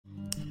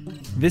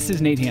This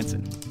is Nate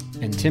Hansen.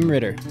 And Tim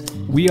Ritter.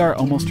 We are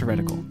Almost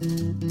Heretical.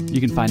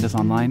 You can find us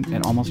online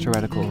at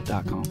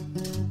almostheretical.com.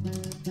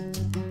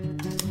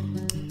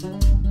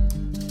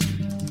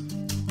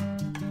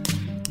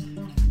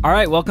 All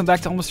right, welcome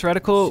back to Almost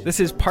Heretical. This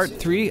is part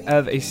 3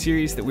 of a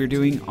series that we're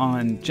doing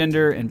on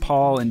gender and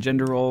Paul and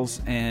gender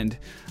roles and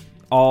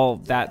all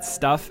that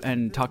stuff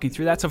and talking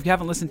through that. So if you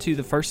haven't listened to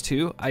the first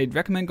 2, I'd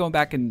recommend going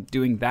back and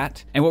doing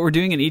that. And what we're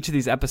doing in each of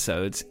these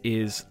episodes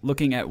is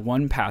looking at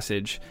one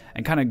passage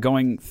and kind of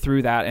going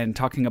through that and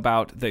talking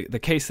about the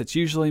case that's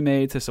usually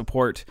made to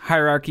support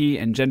hierarchy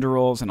and gender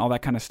roles and all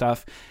that kind of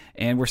stuff.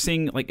 And we're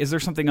seeing, like, is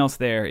there something else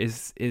there?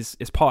 Is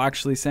Paul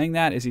actually saying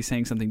that? Is he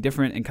saying something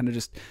different? And kind of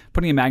just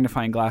putting a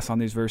magnifying glass on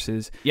these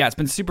verses. Yeah, it's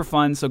been super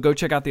fun, so go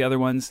check out the other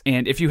ones.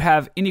 And if you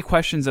have any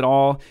questions at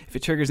all, if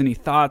it triggers any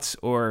thoughts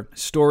or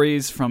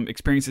stories from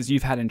experiences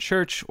you've had in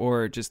church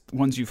or just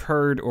ones you've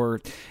heard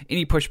or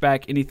any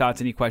pushback, any thoughts,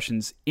 any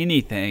questions,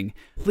 anything,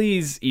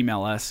 please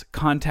email us,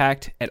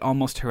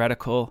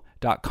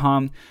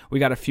 contact@almostheretical.com. We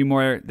got a few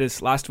more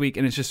this last week,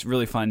 and it's just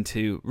really fun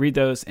to read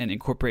those and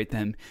incorporate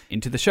them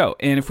into the show.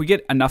 And if we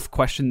get enough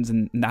questions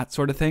and that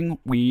sort of thing,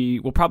 we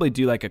will probably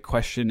do like a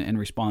question and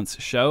response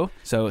show.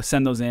 So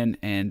send those in,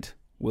 and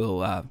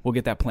we'll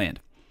get that planned.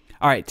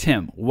 All right,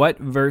 Tim, what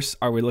verse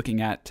are we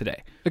looking at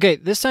today? Okay,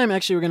 this time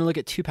actually we're going to look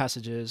at 2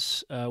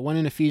 passages, one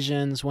in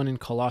Ephesians, one in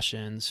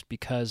Colossians,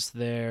 because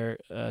they're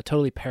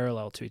totally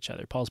parallel to each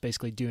other. Paul's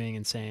basically doing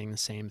and saying the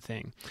same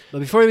thing. But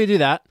before we do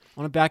that, I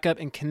want to back up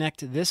and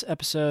connect this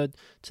episode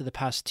to the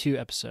past 2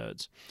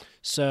 episodes.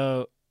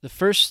 So the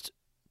first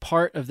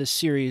part of this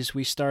series,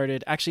 we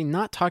started actually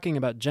not talking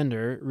about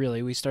gender,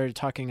 really. We started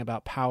talking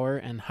about power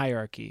and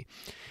hierarchy.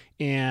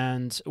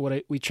 And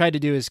what we tried to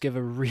do is give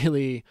a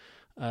really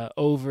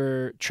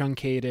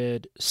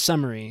over-truncated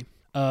summary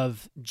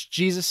of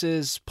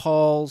Jesus's,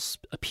 Paul's,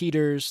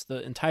 Peter's,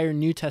 the entire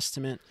New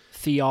Testament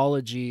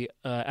theology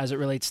as it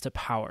relates to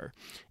power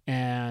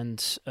and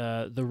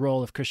the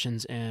role of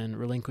Christians in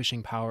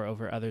relinquishing power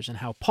over others, and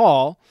how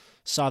Paul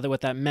saw that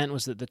what that meant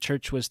was that the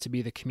church was to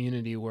be the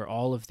community where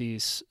all of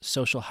these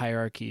social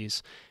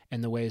hierarchies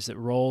and the ways that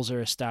roles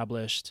are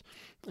established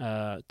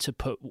to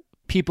put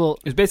people...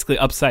 It's basically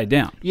upside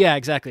down. Yeah,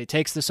 exactly. It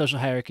takes the social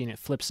hierarchy and it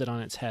flips it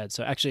on its head.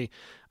 So actually,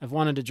 I've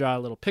wanted to draw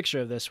a little picture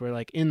of this where,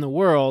 like, in the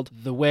world,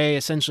 the way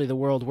essentially the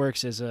world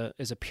works is a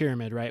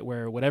pyramid, right?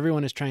 Where what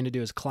everyone is trying to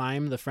do is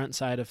climb the front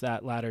side of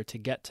that ladder to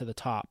get to the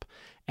top.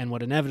 And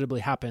what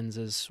inevitably happens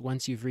is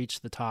once you've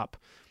reached the top,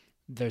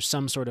 there's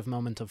some sort of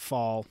moment of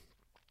fall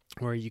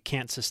where you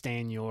can't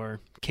sustain your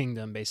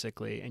kingdom,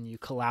 basically, and you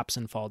collapse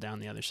and fall down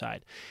the other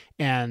side.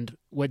 And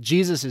what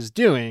Jesus is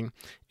doing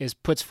is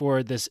puts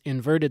forward this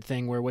inverted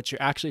thing where what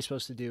you're actually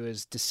supposed to do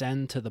is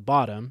descend to the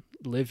bottom,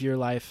 live your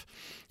life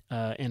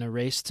in a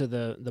race to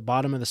the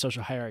bottom of the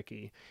social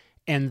hierarchy.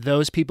 And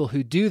those people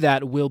who do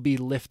that will be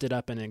lifted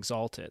up and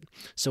exalted.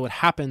 So what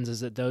happens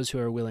is that those who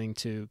are willing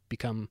to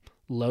become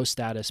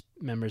low-status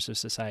members of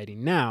society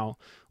now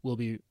will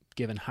be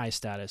given high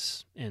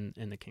status in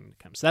the kingdom to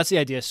come. So that's the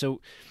idea.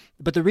 So,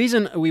 but the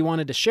reason we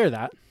wanted to share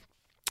that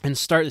and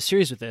start the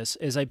series with this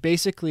is I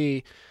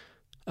basically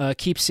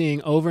keep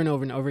seeing over and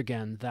over and over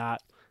again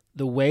that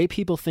the way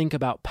people think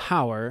about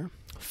power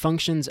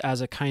functions as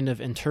a kind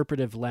of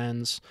interpretive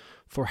lens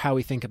for how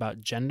we think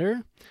about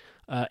gender,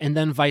 and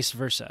then vice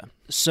versa.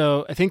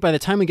 So I think by the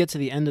time we get to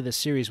the end of this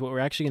series, what we're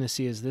actually going to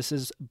see is this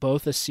is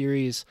both a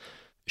series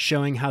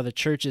showing how the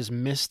church has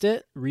missed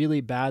it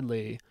really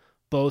badly,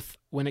 both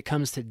when it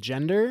comes to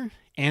gender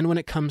and when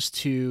it comes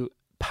to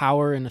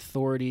power and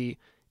authority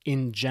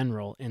in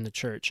general in the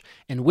church.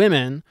 And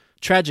women,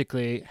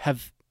 tragically,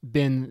 have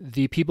been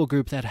the people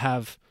group that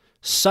have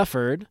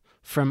suffered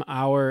from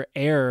our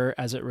error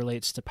as it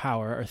relates to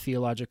power, our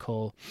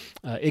theological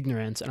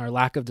ignorance, and our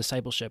lack of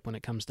discipleship when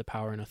it comes to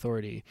power and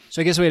authority.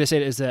 So I guess the way to say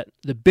it is that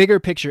the bigger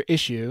picture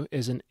issue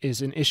is an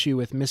issue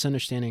with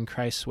misunderstanding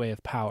Christ's way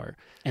of power.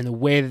 And the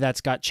way that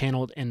that's got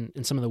channeled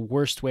in some of the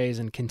worst ways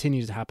and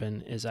continues to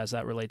happen is as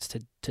that relates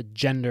to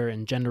gender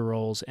and gender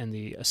roles and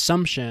the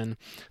assumption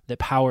that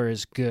power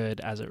is good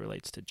as it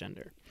relates to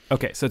gender.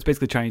 Okay, so it's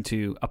basically trying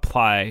to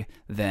apply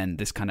then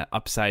this kind of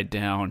upside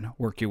down,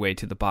 work your way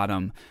to the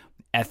bottom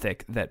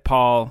ethic that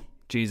Paul,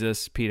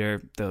 Jesus,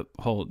 Peter, the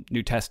whole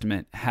New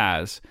Testament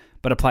has,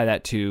 but apply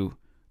that to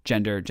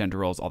gender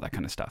roles, all that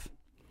kind of stuff.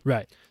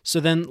 Right. So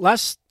then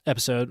last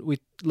episode, we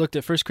looked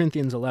at 1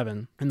 Corinthians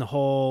 11 and the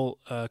whole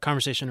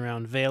conversation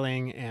around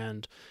veiling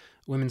and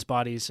women's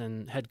bodies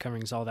and head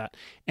coverings, all that.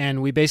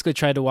 And we basically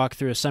tried to walk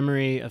through a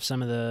summary of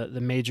some of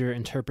the major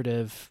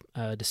interpretive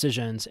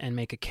decisions and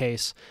make a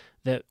case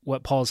that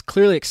what Paul's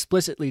clearly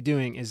explicitly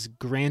doing is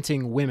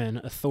granting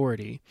women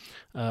authority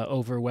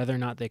over whether or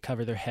not they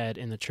cover their head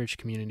in the church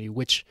community,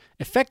 which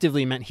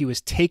effectively meant he was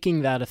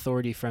taking that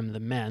authority from the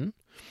men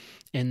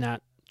in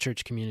that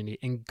church community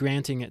and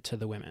granting it to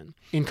the women,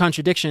 in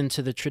contradiction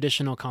to the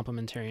traditional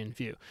complementarian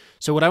view.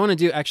 So what I want to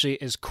do actually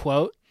is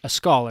quote a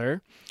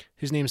scholar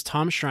whose name is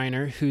Tom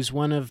Schreiner, who's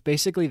one of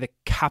basically the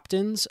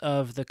captains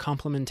of the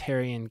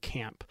complementarian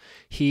camp.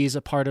 He's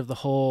a part of the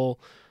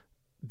whole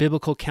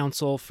biblical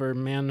counsel for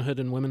manhood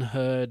and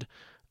womanhood,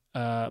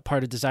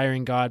 part of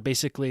Desiring God,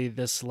 basically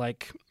this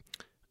like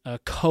a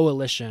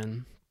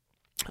coalition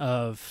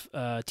of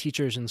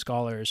teachers and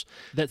scholars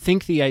that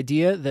think the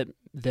idea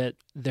that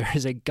there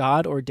is a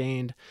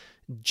God-ordained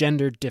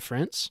gender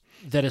difference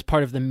that is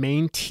part of the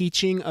main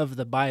teaching of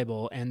the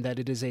Bible, and that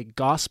it is a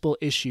gospel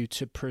issue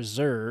to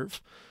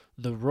preserve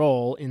the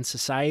role in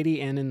society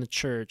and in the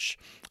church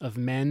of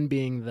men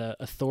being the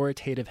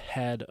authoritative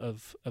head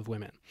of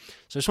women.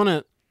 So I just want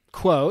to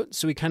quote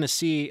so we kind of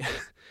see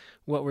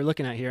what we're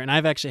looking at here. And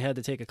I've actually had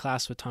to take a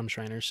class with Tom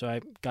Schreiner, so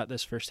I got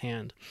this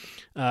firsthand.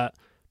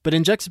 But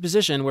in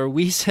juxtaposition, where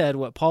we said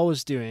what Paul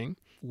was doing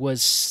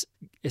was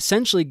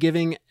essentially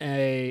giving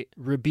a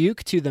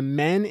rebuke to the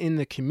men in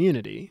the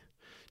community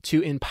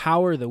to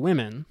empower the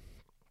women,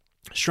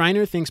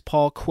 Schreiner thinks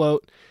Paul,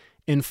 quote,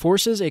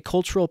 enforces a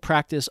cultural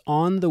practice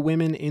on the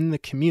women in the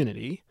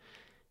community,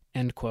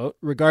 end quote,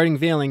 regarding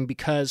veiling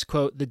because,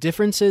 quote, the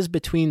differences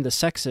between the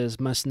sexes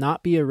must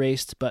not be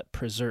erased but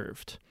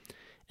preserved.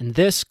 And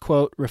this,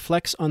 quote,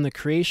 reflects on the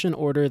creation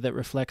order that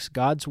reflects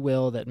God's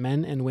will that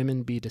men and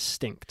women be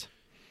distinct.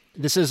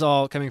 This is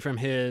all coming from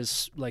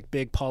his like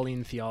big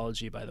Pauline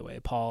theology, by the way,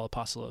 Paul,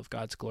 apostle of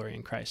God's glory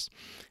in Christ.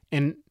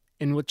 And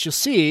what you'll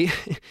see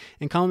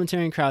in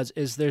complementarian crowds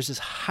is there's this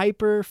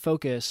hyper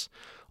focus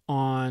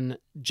on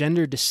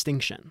gender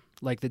distinction,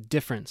 like the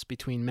difference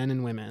between men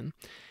and women.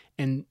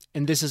 And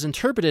this is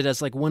interpreted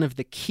as like one of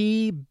the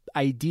key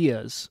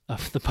ideas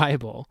of the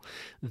Bible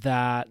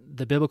that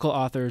the biblical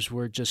authors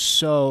were just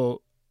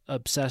so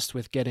obsessed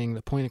with getting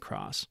the point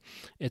across.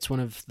 It's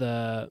one of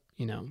the,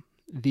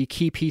 the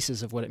key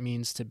pieces of what it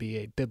means to be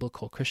a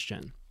biblical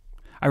Christian.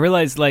 I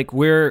realized like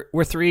we're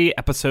 3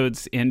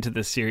 episodes into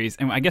this series,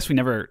 and I guess we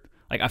never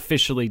like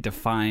officially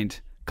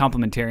defined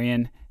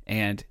complementarian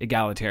and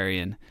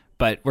egalitarian,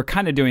 but we're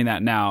kind of doing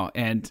that now.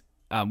 And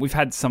we've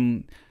had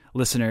some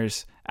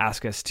listeners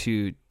ask us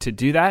to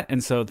do that.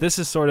 And so this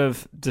is sort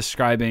of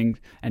describing,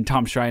 and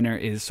Tom Schreiner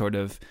is sort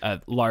of a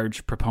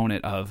large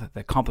proponent of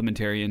the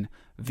complementarian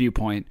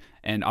viewpoint.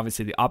 And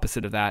obviously the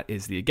opposite of that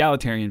is the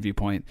egalitarian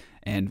viewpoint.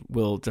 And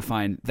we'll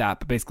define that.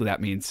 But basically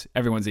that means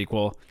everyone's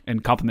equal,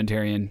 and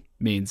complementarian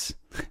means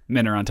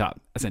men are on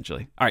top,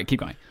 essentially. All right, keep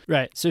going.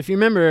 Right. So if you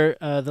remember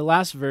the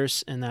last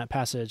verse in that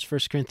passage, 1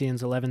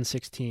 Corinthians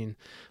 11:16,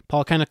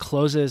 Paul kind of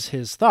closes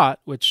his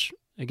thought, which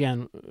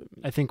again,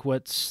 I think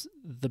what's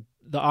the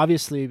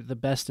obviously the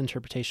best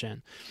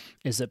interpretation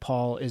is that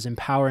Paul is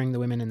empowering the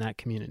women in that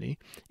community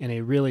in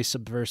a really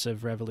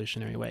subversive,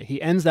 revolutionary way.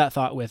 He ends that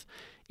thought with,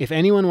 if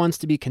anyone wants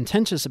to be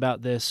contentious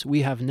about this,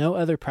 we have no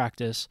other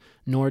practice,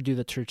 nor do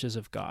the churches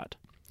of God.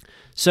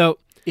 So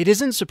it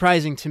isn't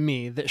surprising to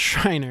me that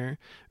Schreiner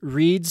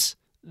reads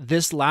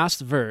this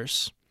last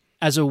verse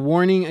as a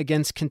warning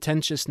against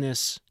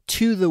contentiousness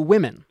to the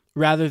women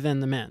rather than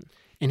the men.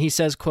 And he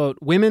says, quote,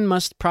 women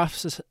must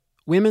prophesy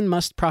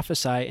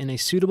in a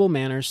suitable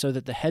manner so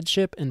that the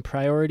headship and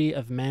priority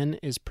of men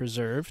is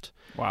preserved.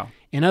 Wow.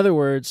 In other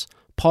words,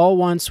 Paul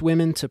wants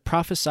women to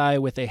prophesy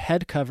with a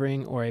head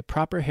covering or a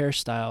proper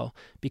hairstyle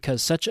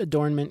because such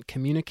adornment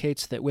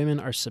communicates that women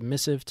are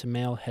submissive to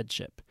male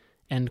headship.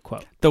 End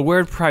quote. The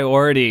word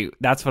priority,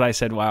 that's what I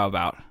said wow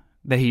about,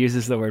 that he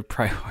uses the word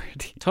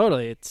priority.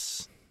 Totally.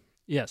 It's,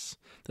 yes,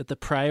 that the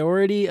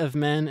priority of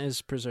men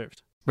is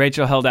preserved.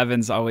 Rachel Held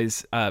Evans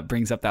always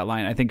brings up that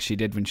line. I think she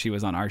did when she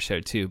was on our show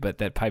too, but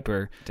that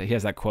Piper, he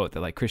has that quote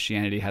that like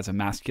Christianity has a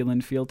masculine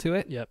feel to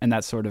it. Yep. And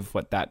that's sort of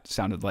what that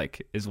sounded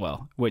like as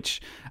well,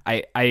 which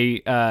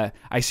I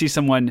see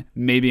someone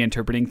maybe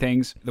interpreting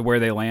things where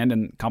they land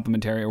in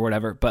complementary or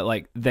whatever, but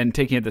like then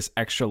taking it this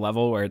extra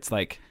level where it's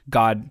like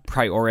God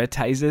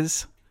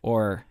prioritizes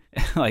or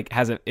like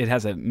it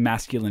has a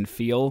masculine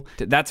feel.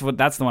 That's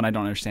the one I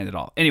don't understand at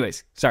all.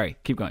 Anyways, sorry,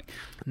 keep going.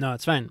 No,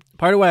 it's fine.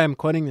 Part of why I'm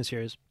quoting this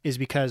here is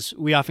because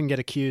we often get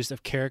accused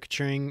of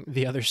caricaturing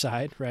the other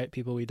side, right?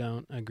 People we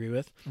don't agree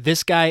with.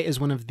 This guy is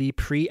one of the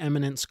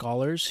preeminent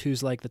scholars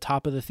who's like the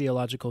top of the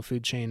theological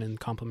food chain in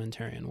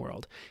complementarian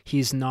world.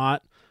 He's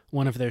not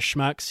one of their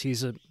schmucks.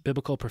 He's a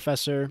biblical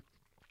professor,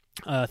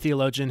 a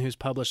theologian who's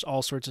published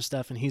all sorts of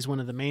stuff, and he's one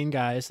of the main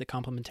guys that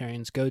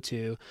complementarians go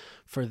to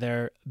for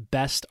their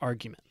best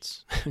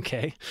arguments.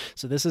 Okay,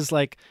 so this is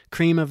like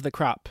cream of the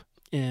crop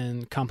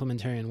in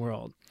complementarian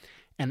world.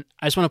 And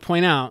I just want to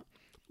point out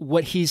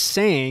what he's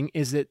saying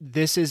is that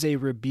this is a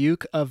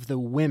rebuke of the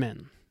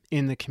women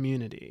in the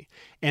community,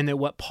 and that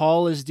what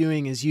Paul is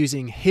doing is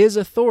using his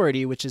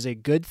authority, which is a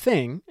good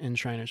thing in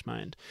Schreiner's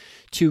mind,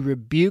 to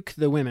rebuke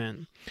the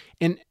women.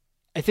 And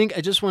I think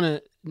I just want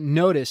to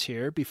notice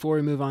here, before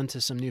we move on to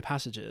some new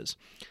passages,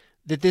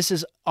 that this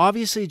is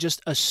obviously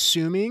just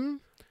assuming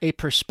a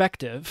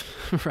perspective,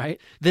 right,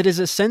 that is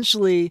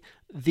essentially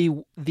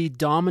the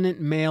dominant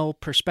male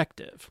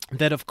perspective.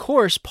 That, of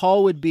course,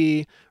 Paul would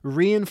be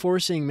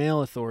reinforcing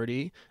male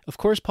authority. Of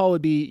course, Paul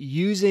would be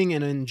using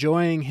and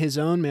enjoying his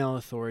own male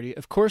authority.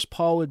 Of course,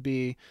 Paul would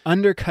be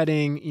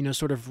undercutting,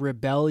 sort of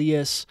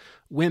rebellious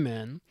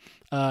women.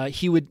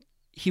 He would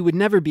he would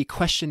never be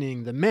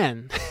questioning the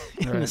men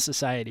in the Right.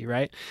 society,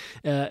 right?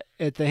 At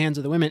the hands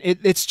of the women.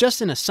 It's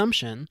just an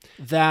assumption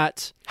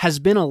that has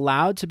been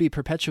allowed to be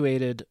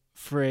perpetuated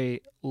for a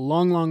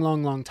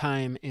long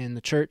time in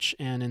the church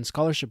and in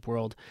scholarship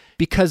world,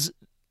 because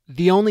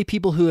the only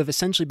people who have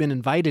essentially been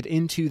invited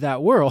into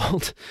that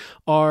world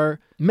are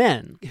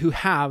men who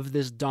have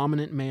this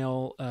dominant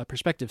male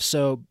perspective.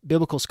 So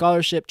biblical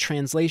scholarship,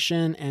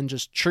 translation, and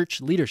just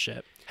church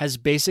leadership has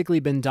basically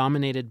been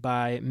dominated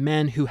by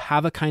men who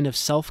have a kind of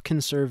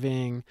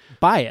self-conserving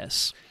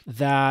bias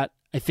that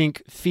I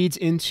think feeds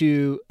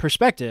into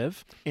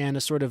perspective and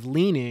a sort of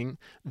leaning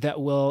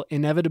that will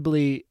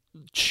inevitably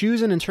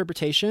choose an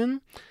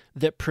interpretation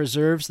that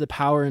preserves the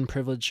power and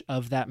privilege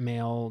of that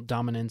male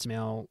dominance,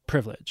 male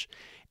privilege.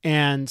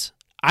 And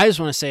I just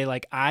want to say,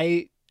 like,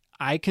 I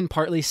can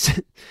partly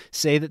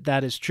say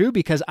that is true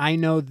because I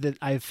know that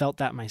I've felt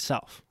that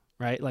myself,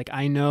 right? Like,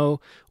 I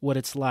know what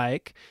it's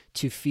like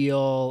to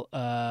feel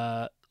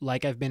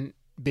like I've been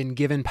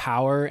given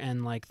power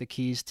and like the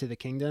keys to the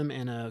kingdom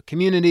in a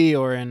community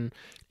or in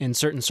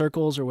certain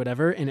circles or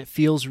whatever, and it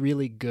feels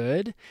really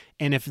good.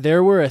 And if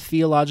there were a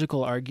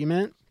theological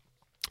argument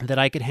that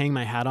I could hang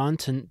my hat on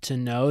to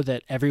know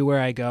that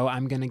everywhere I go,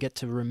 I'm going to get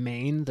to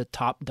remain the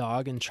top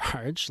dog in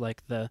charge,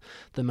 like the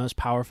most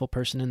powerful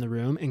person in the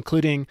room,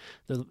 including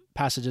the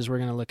passages we're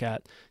going to look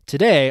at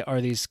today are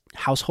these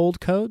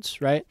household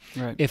codes, right?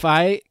 Right. If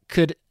I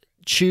could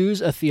choose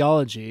a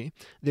theology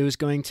that was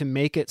going to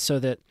make it so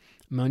that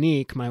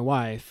Monique, my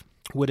wife,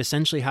 would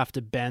essentially have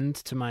to bend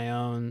to my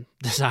own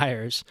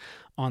desires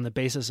on the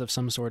basis of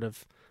some sort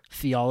of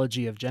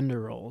theology of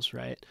gender roles,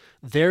 right?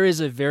 There is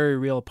a very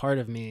real part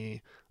of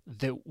me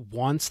that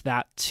wants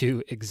that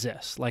to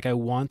exist. Like, I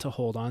want to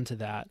hold on to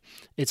that.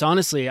 It's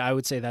honestly, I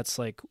would say that's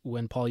like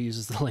when Paul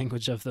uses the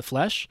language of the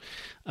flesh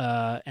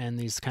and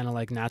these kind of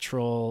like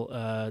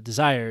natural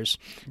desires.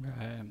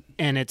 Right.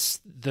 And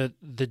it's the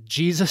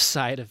Jesus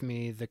side of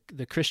me,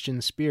 the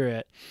Christian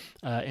spirit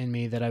in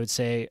me that I would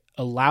say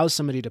allows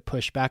somebody to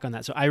push back on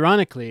that. So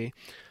ironically,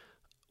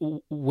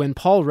 when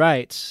Paul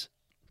writes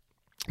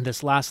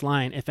this last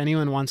line, if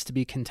anyone wants to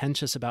be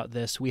contentious about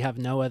this, we have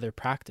no other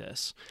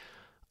practice.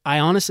 I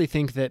honestly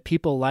think that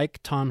people like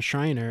Tom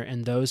Schreiner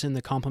and those in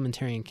the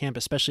complementarian camp,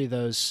 especially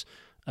those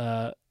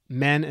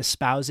men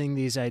espousing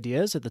these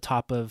ideas at the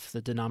top of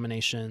the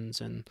denominations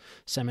and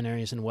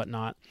seminaries and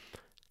whatnot,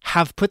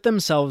 have put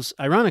themselves,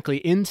 ironically,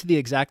 into the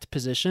exact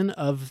position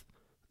of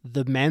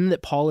the men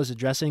that Paul is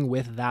addressing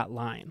with that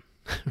line,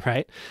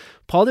 right?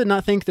 Paul did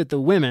not think that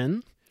the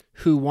women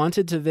who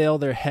wanted to veil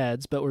their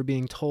heads but were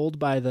being told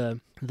by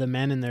the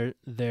men in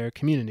their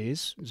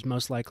communities, is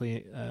most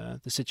likely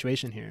the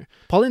situation here.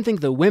 Paul didn't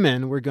think the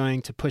women were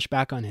going to push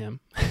back on him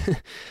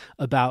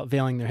about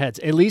veiling their heads,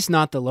 at least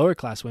not the lower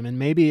class women.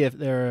 Maybe if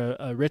there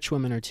are a rich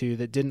woman or two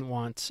that didn't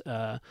want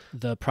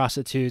the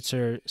prostitutes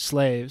or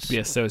slaves Be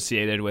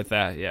associated with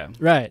that, yeah.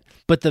 Right.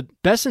 But the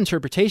best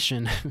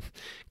interpretation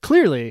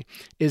clearly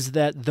is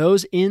that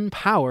those in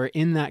power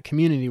in that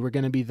community were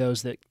going to be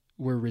those that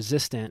were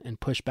resistant and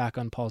pushed back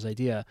on Paul's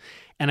idea.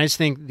 And I just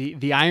think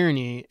the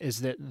irony is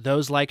that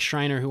those like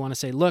Schreiner who want to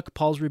say, look,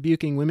 Paul's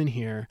rebuking women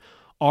here,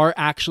 are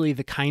actually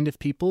the kind of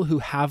people who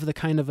have the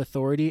kind of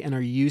authority and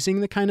are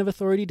using the kind of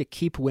authority to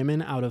keep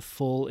women out of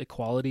full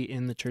equality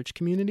in the church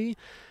community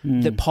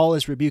that Paul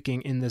is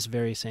rebuking in this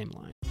very same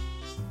line.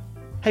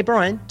 Hey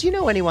Brian, do you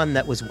know anyone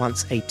that was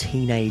once a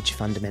teenage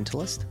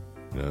fundamentalist?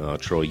 Oh,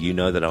 Troy, you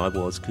know that I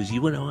was, because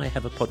you and I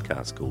have a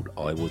podcast called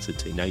I Was a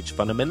Teenage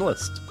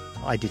Fundamentalist.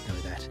 I did know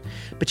that.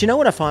 But you know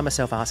what I find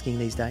myself asking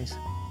these days?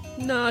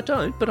 No, I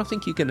don't, but I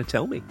think you're going to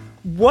tell me.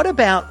 What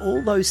about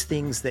all those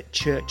things that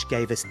church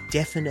gave us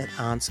definite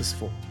answers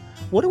for?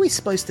 What are we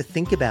supposed to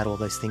think about all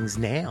those things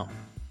now?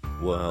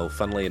 Well,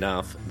 funnily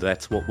enough,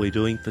 that's what we're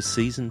doing for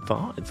Season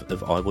 5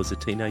 of I Was a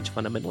Teenage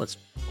Fundamentalist.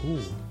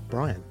 Ooh,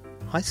 Brian,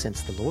 I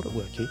sense the Lord at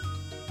work here.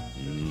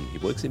 He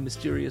works in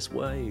mysterious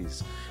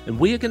ways. And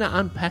we are going to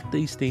unpack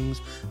these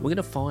things. We're going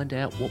to find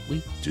out what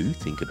we do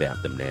think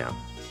about them now.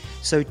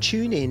 So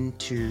tune in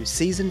to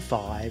Season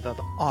 5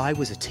 of I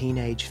Was a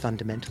Teenage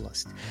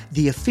Fundamentalist,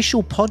 the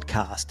official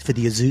podcast for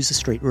the Azusa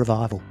Street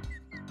Revival.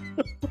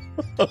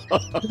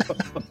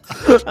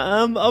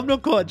 I'm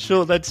not quite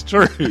sure that's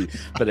true,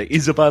 but it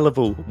is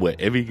available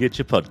wherever you get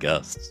your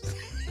podcasts.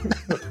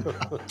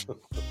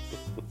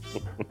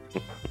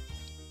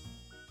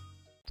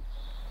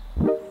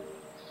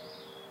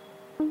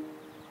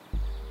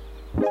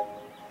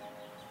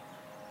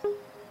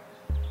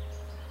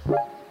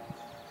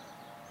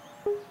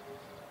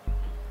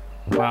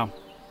 Wow.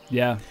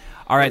 Yeah.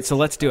 All right, so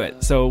let's do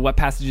it. So what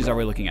passages are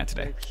we looking at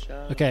today?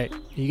 Okay,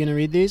 are you going to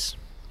read these?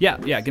 Yeah,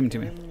 give them to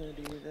me.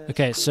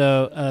 Okay,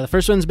 so the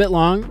first one's a bit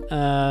long.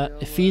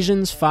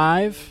 Ephesians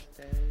 5,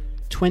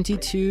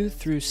 22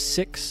 through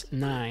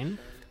 6:9.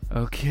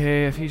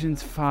 Okay,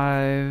 Ephesians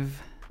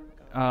 5.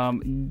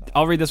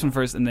 I'll read this one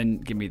first and then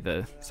give me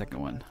the second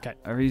one. Okay.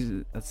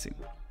 Let's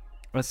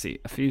see.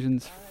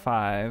 Ephesians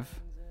 5,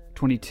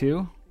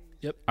 22.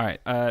 Yep. All right.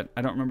 I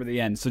don't remember the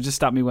end, so just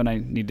stop me when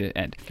I need to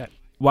end. Okay.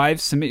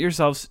 Wives, submit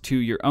yourselves to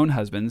your own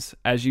husbands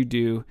as you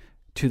do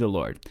to the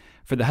Lord.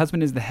 For the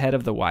husband is the head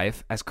of the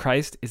wife, as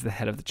Christ is the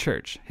head of the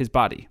church, his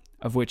body,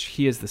 of which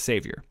he is the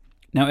Savior.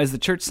 Now, as the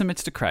church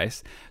submits to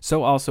Christ,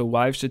 so also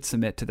wives should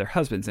submit to their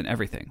husbands in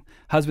everything.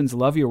 Husbands,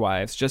 love your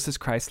wives, just as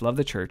Christ loved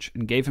the church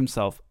and gave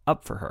himself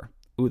up for her.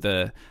 Ooh,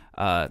 the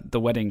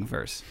wedding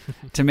verse.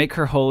 To make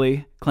her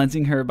holy,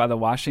 cleansing her by the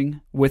washing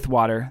with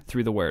water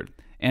through the word,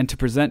 and to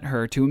present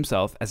her to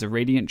himself as a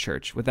radiant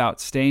church,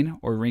 without stain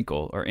or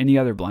wrinkle or any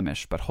other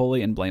blemish, but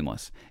holy and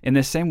blameless. In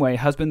this same way,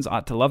 husbands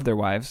ought to love their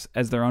wives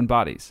as their own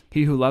bodies.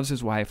 He who loves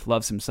his wife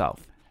loves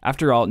himself.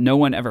 After all, no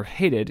one ever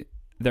hated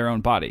their own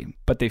body,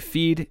 but they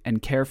feed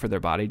and care for their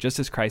body, just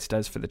as Christ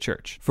does for the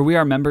church. For we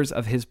are members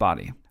of his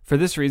body. For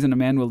this reason, a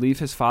man will leave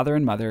his father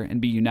and mother and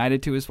be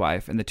united to his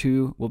wife, and the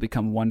two will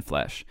become one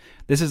flesh.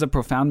 This is a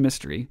profound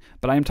mystery,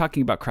 but I am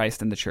talking about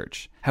Christ and the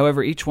church.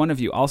 However, each one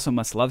of you also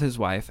must love his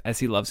wife as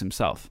he loves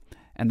himself,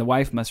 and the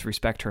wife must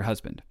respect her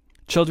husband.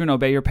 Children,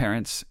 obey your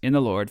parents in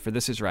the Lord, for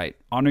this is right.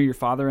 Honor your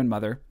father and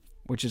mother,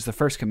 which is the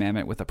first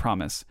commandment with a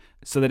promise,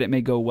 so that it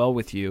may go well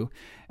with you,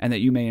 and that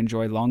you may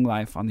enjoy long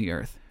life on the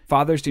earth.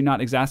 Fathers, do not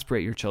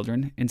exasperate your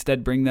children.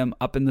 Instead, bring them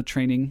up in the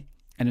training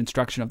and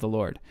instruction of the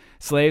Lord.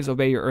 Slaves,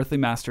 obey your earthly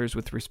masters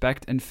with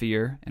respect and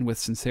fear and with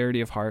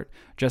sincerity of heart,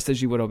 just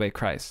as you would obey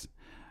Christ.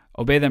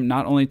 Obey them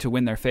not only to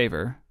win their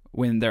favor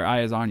when their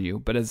eye is on you,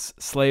 but as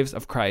slaves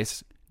of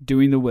Christ,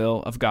 doing the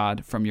will of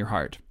God from your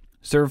heart.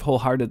 Serve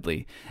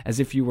wholeheartedly, as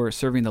if you were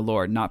serving the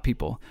Lord, not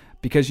people,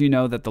 because you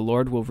know that the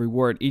Lord will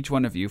reward each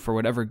one of you for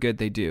whatever good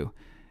they do,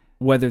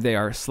 whether they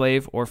are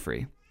slave or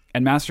free.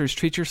 And masters,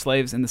 treat your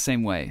slaves in the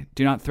same way.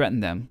 Do not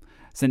threaten them,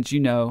 since you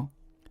know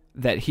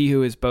that he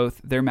who is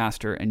both their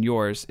master and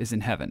yours is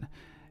in heaven,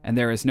 and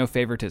there is no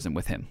favoritism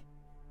with him.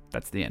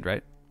 That's the end,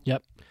 right?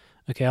 Yep.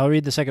 Okay, I'll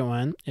read the second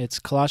one. It's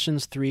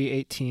Colossians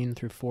 3:18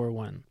 through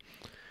 4:1.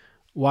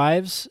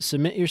 Wives,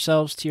 submit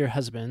yourselves to your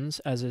husbands,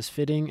 as is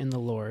fitting in the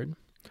Lord.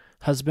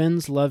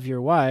 Husbands, love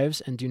your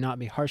wives, and do not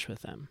be harsh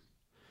with them.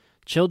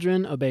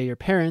 Children, obey your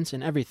parents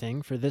in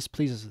everything, for this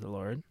pleases the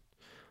Lord.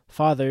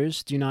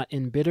 Fathers, do not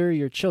embitter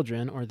your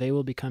children, or they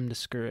will become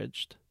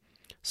discouraged.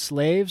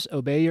 Slaves,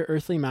 obey your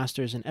earthly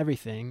masters in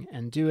everything,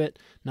 and do it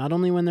not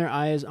only when their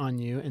eye is on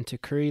you and to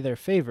curry their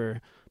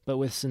favor, but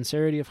with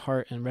sincerity of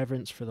heart and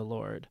reverence for the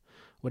Lord.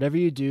 Whatever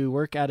you do,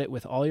 work at it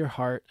with all your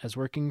heart, as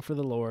working for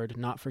the Lord,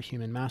 not for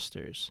human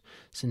masters,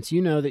 since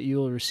you know that you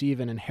will receive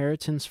an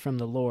inheritance from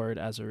the Lord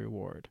as a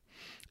reward.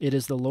 It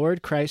is the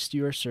Lord Christ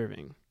you are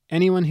serving.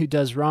 Anyone who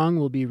does wrong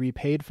will be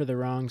repaid for the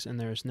wrongs, and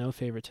there is no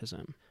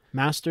favoritism.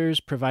 Masters,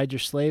 provide your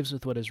slaves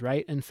with what is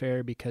right and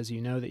fair, because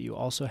you know that you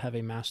also have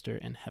a master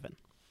in heaven.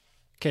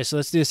 Okay, so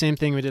let's do the same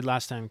thing we did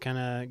last time. Kind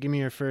of give me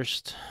your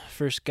first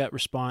gut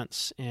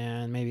response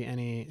and maybe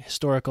any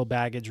historical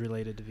baggage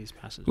related to these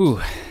passages. Ooh,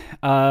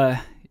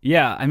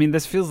 yeah. I mean,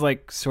 this feels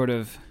like sort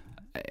of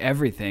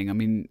everything. I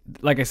mean,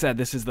 like I said,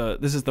 this is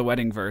the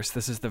wedding verse.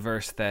 This is the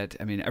verse that,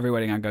 I mean, every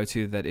wedding I go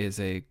to that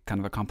is a kind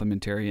of a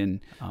complementarian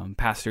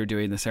pastor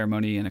doing the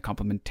ceremony and a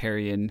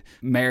complementarian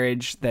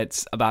marriage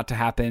that's about to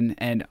happen.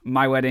 And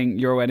my wedding,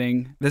 your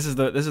wedding, this is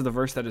the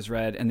verse that is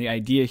read. And the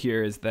idea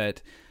here is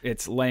that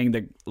it's laying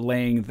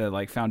the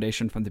like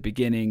foundation from the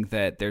beginning,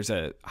 that there's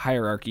a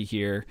hierarchy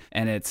here,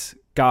 and it's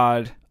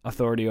God,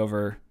 authority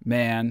over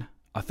man,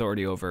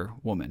 authority over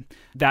woman.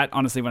 That,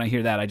 honestly, when I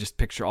hear that, I just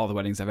picture all the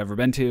weddings I've ever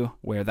been to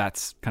where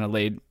that's kind of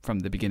laid from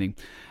the beginning.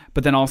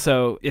 But then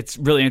also, it's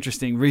really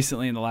interesting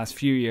recently in the last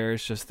few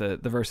years, just the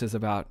verses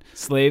about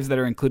slaves that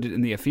are included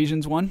in the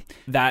Ephesians one.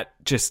 That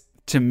just,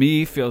 to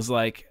me, feels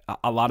like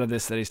a lot of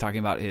this that he's talking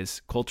about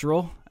is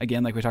cultural,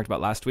 again, like we talked about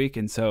last week.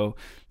 And so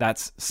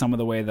that's some of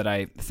the way that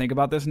I think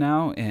about this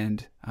now.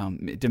 And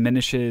it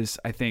diminishes,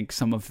 I think,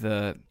 some of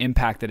the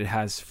impact that it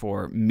has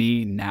for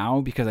me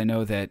now, because I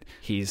know that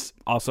he's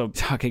also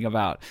talking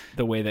about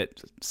the way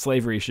that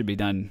slavery should be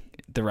done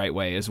the right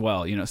way as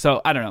well, you know.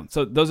 So I don't know.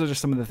 So those are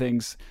just some of the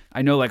things.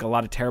 I know like a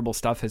lot of terrible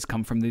stuff has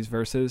come from these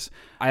verses.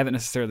 I haven't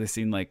necessarily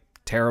seen like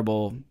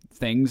terrible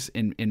things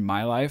in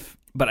my life.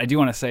 But I do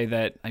want to say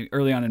that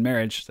early on in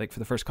marriage, like for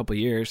the first couple of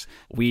years,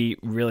 we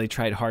really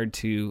tried hard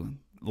to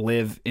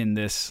live in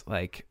this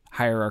like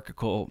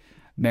hierarchical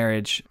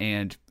marriage,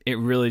 and it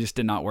really just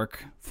did not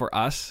work for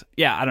us.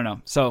 Yeah, I don't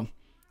know. So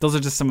those are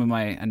just some of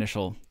my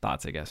initial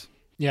thoughts, I guess.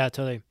 Yeah,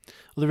 totally.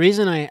 Well, the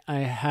reason I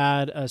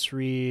had us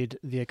read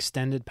the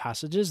extended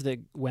passages that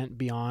went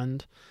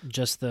beyond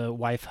just the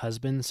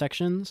wife-husband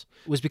sections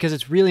was because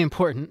it's really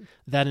important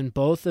that in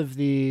both of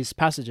these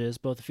passages,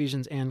 both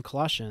Ephesians and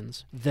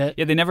Colossians, that...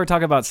 Yeah, they never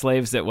talk about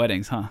slaves at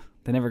weddings, huh?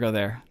 They never go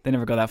there. They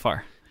never go that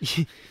far.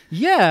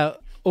 Yeah,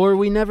 or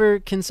we never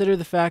consider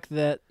the fact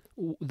that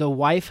the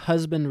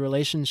wife-husband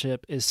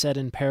relationship is set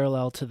in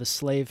parallel to the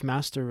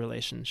slave-master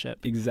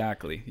relationship.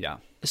 Exactly, yeah.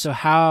 So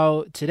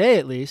how, today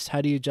at least,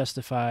 how do you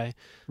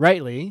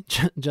rightly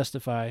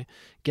justify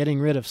getting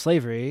rid of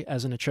slavery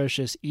as an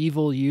atrocious,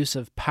 evil use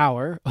of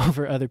power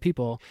over other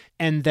people,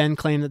 and then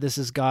claim that this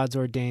is God's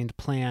ordained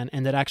plan,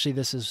 and that actually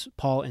this is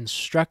Paul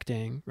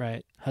instructing,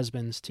 right,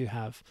 husbands to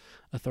have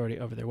authority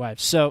over their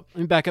wives. So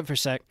let me back up for a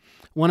sec.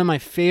 One of my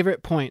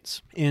favorite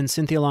points in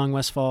Cynthia Long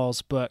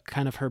Westfall's book,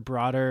 kind of her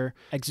broader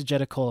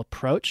exegetical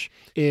approach,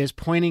 is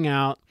pointing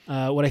out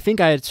what I think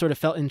I had sort of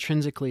felt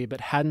intrinsically but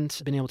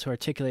hadn't been able to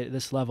articulate at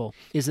this level,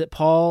 is that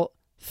Paul,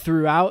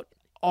 throughout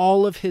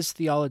all of his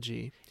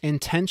theology,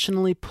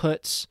 intentionally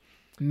puts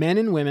men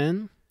and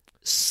women,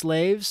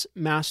 slaves,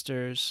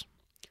 masters,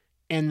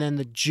 and then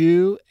the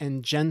Jew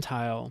and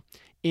Gentile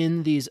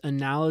in these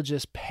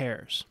analogous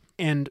pairs.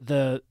 And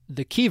the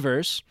key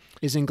verse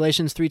is in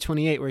Galatians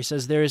 3:28, where he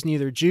says, "There is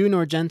neither Jew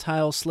nor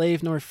Gentile,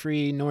 slave nor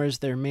free, nor is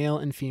there male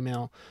and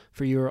female,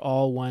 for you are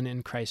all one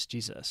in Christ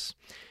Jesus."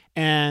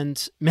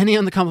 And many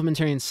on the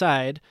complementarian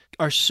side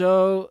are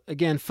so,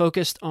 again,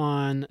 focused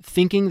on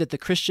thinking that the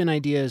Christian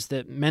idea is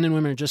that men and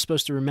women are just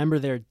supposed to remember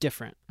they're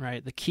different,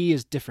 right? The key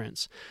is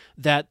difference.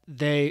 That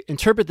they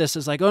interpret this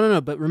as like, oh,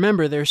 no, but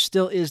remember, there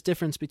still is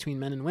difference between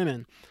men and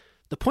women.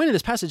 The point of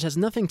this passage has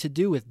nothing to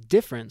do with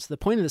difference. The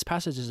point of this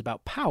passage is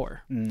about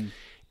power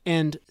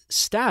and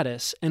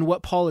status. And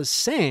what Paul is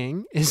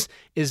saying is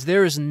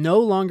there is no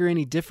longer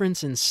any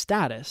difference in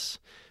status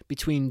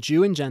between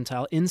Jew and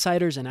Gentile,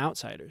 insiders and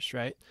outsiders,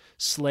 right?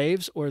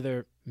 Slaves or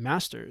their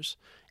masters,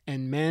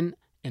 and men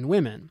and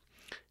women,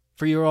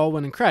 for you are all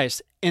one in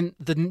Christ. And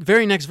the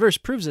very next verse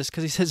proves this,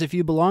 because he says, if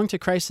you belong to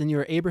Christ, then you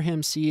are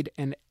Abraham's seed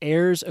and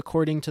heirs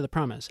according to the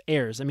promise.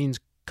 Heirs, that means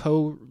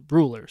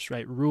co-rulers,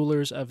 right?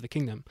 Rulers of the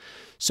kingdom.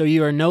 So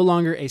you are no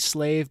longer a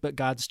slave, but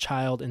God's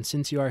child, and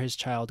since you are his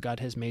child, God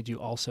has made you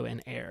also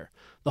an heir.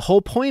 The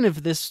whole point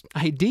of this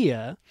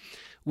idea,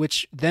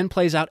 which then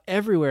plays out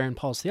everywhere in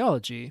Paul's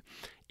theology,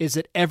 is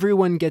that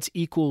everyone gets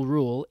equal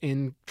rule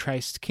in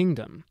Christ's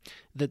kingdom.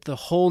 That the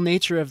whole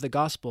nature of the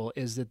gospel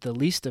is that the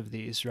least of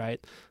these,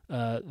 right,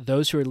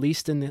 those who are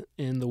least in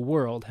the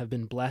world have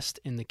been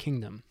blessed in the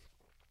kingdom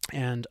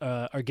and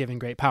are given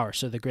great power.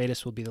 So the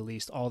greatest will be the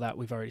least. All that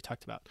we've already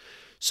talked about.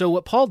 So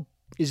what Paul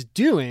is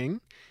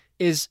doing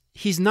is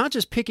he's not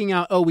just picking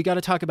out, oh, we got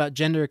to talk about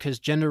gender because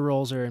gender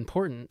roles are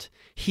important.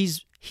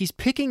 He's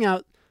picking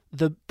out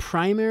the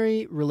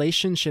primary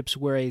relationships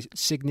where a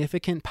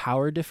significant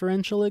power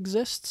differential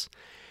exists,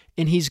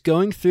 and he's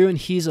going through and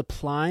he's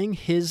applying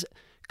his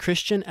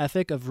Christian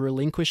ethic of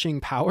relinquishing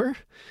power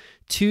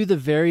to the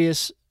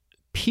various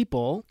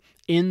people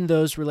in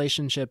those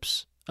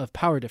relationships of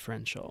power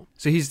differential.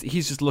 So he's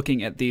just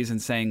looking at these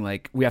and saying,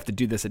 like, we have to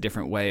do this a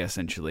different way,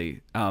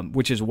 essentially,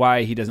 which is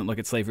why he doesn't look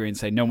at slavery and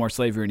say, no more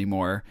slavery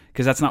anymore,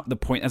 because that's not the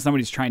point. That's not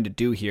what he's trying to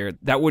do here.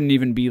 That wouldn't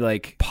even be,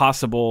 like,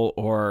 possible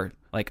or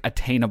like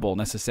attainable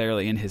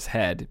necessarily in his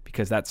head,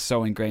 because that's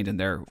so ingrained in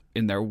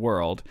their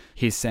world.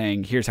 He's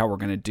saying, here's how we're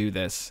going to do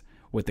this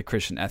with the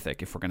Christian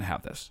ethic if we're going to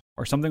have this,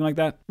 or something like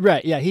that.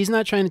 Right, yeah. He's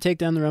not trying to take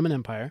down the Roman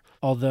Empire,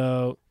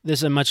 although this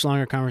is a much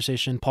longer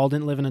conversation. Paul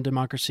didn't live in a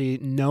democracy.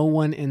 No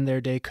one in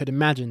their day could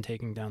imagine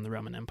taking down the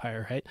Roman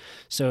Empire, right?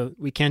 So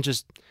we can't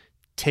just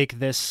take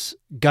this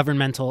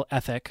governmental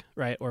ethic,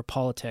 right, or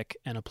politic,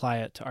 and apply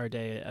it to our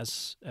day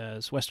as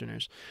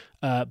Westerners.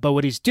 But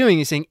what he's doing,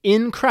 he's saying,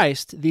 in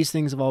Christ, these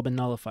things have all been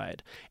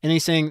nullified. And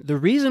he's saying the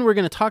reason we're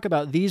going to talk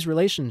about these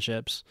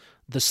relationships,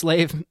 the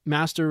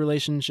slave-master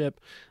relationship,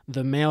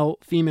 the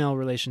male-female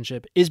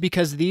relationship, is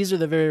because these are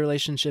the very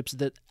relationships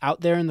that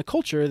out there in the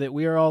culture that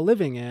we are all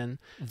living in,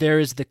 there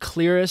is the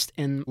clearest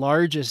and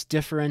largest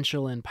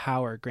differential in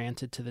power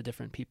granted to the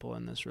different people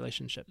in this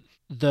relationship.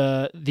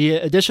 The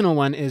additional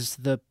one is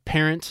the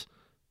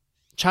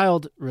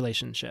parent-child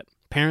relationship.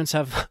 Parents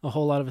have a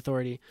whole lot of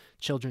authority,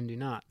 children do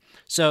not.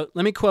 So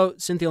let me quote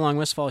Cynthia Long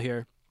Westfall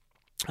here.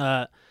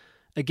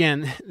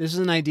 Again, this is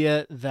an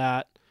idea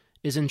that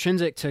is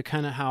intrinsic to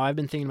kind of how I've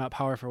been thinking about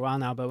power for a while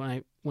now, but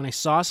when I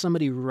saw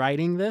somebody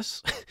writing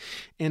this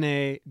in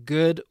a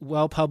good,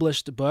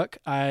 well-published book,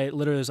 I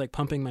literally was like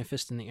pumping my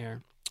fist in the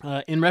air.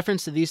 In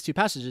reference to these two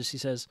passages, he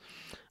says,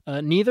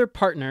 neither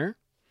partner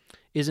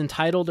is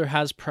entitled or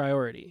has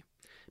priority,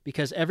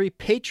 because every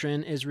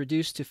patron is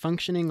reduced to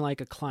functioning like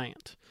a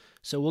client.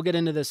 So we'll get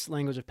into this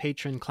language of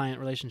patron-client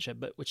relationship,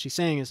 but what she's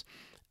saying is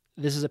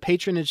this is a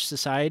patronage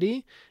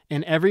society,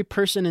 and every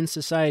person in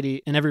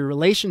society and every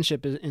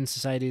relationship in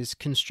society is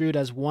construed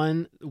as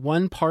one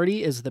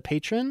party is the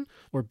patron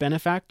or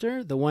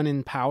benefactor, the one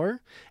in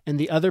power, and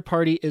the other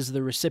party is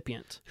the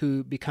recipient,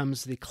 who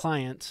becomes the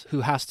client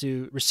who has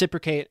to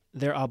reciprocate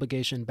their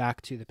obligation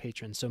back to the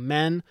patron. So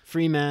men,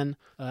 free men,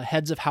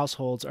 heads of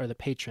households are the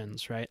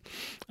patrons, right?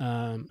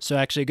 So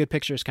actually a good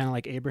picture is kind of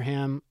like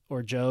Abraham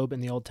or Job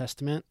in the Old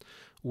Testament,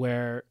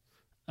 where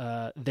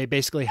they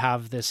basically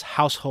have this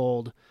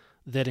household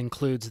that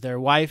includes their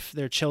wife,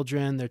 their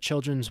children, their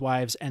children's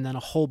wives, and then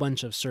a whole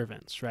bunch of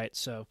servants, right?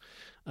 So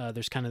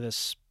there's kind of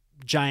this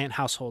giant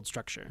household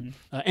structure.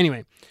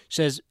 Anyway,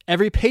 says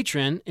every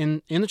patron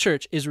in the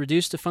church is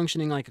reduced to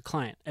functioning like a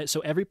client. So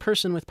every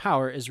person with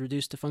power is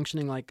reduced to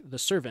functioning like the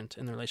servant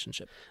in the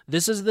relationship.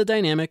 This is the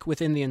dynamic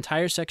within the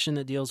entire section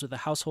that deals with the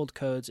household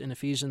codes in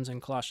Ephesians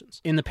and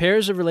Colossians. In the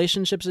pairs of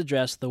relationships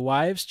addressed, the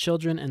wives,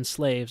 children, and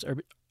slaves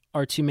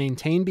are to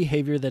maintain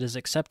behavior that is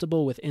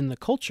acceptable within the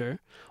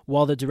culture,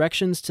 while the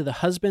directions to the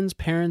husbands,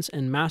 parents,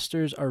 and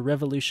masters are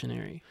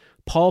revolutionary.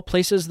 Paul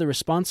places the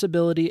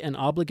responsibility and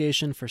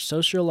obligation for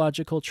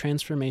sociological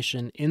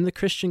transformation in the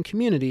Christian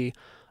community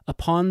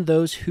upon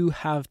those who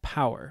have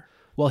power,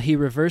 while he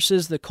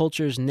reverses the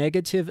culture's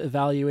negative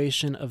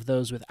evaluation of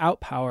those without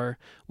power,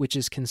 which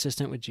is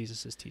consistent with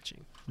Jesus'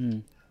 teaching.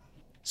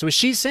 So what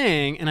she's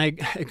saying, and I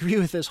agree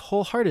with this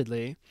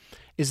wholeheartedly,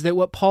 is that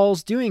what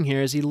Paul's doing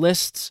here is he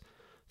lists,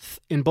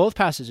 in both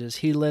passages,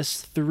 he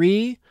lists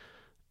 3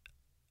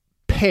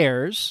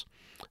 pairs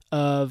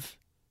of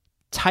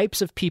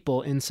types of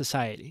people in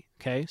society,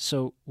 okay?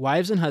 So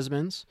wives and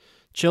husbands,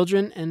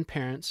 children and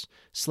parents,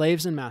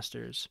 slaves and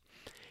masters.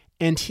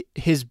 And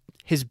his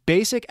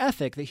basic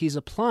ethic that he's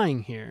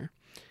applying here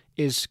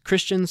is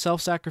Christian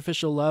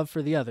self-sacrificial love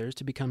for the others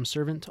to become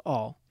servant to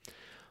all.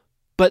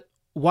 But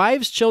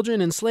wives, children,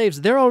 and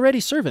slaves, they're already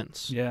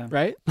servants,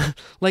 right?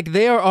 Like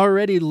they are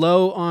already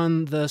low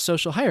on the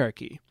social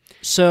hierarchy.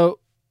 So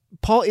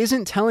Paul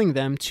isn't telling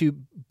them to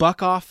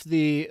buck off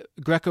the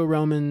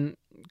Greco-Roman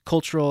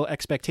cultural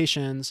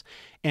expectations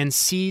and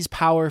seize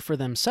power for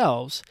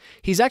themselves.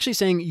 He's actually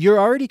saying you're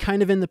already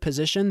kind of in the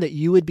position that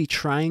you would be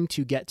trying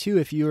to get to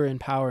if you were in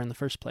power in the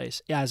first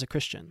place as a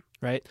Christian,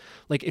 right?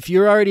 Like if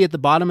you're already at the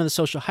bottom of the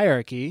social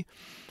hierarchy,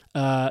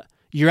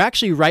 you're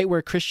actually right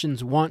where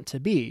Christians want to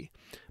be.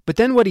 But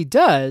then what he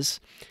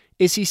does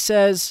is he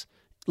says,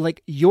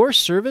 like, your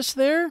service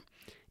there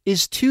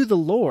is to the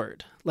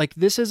Lord. Like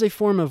this is a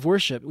form of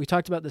worship. We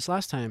talked about this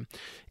last time.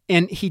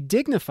 And he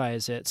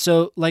dignifies it.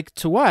 So like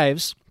to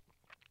wives,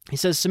 he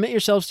says, submit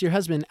yourselves to your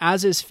husband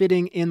as is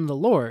fitting in the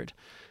Lord.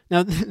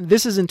 Now,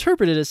 this is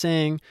interpreted as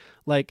saying,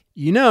 like,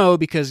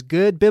 because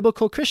good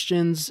biblical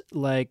Christians,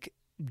 like,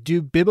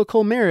 do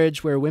biblical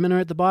marriage where women are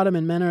at the bottom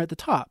and men are at the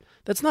top.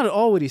 That's not at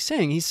all what he's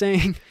saying. He's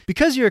saying,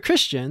 because you're a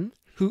Christian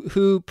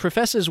who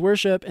professes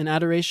worship and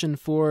adoration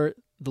for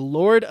the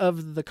Lord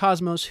of the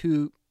cosmos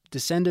who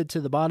descended to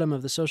the bottom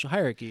of the social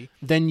hierarchy,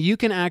 then you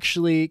can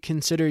actually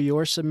consider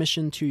your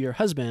submission to your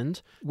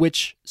husband,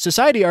 which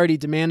society already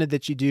demanded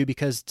that you do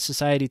because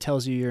society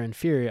tells you you're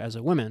inferior as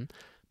a woman.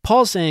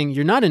 Paul's saying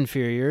you're not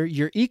inferior,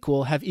 you're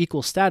equal, have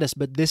equal status,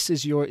 but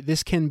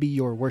this can be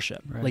your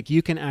worship. Right. Like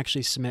you can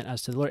actually submit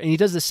as to the Lord. And he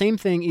does the same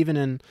thing even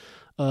in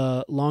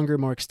a longer,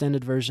 more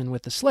extended version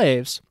with the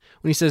slaves,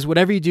 when he says,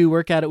 whatever you do,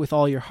 work at it with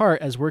all your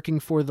heart as working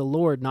for the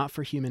Lord, not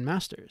for human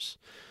masters.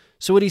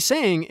 So what he's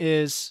saying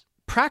is,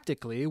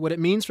 practically, what it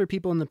means for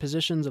people in the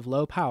positions of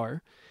low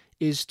power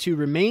is to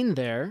remain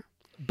there,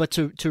 but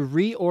to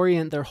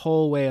reorient their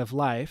whole way of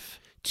life,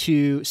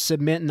 to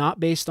submit not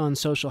based on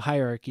social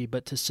hierarchy,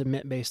 but to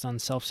submit based on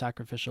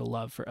self-sacrificial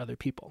love for other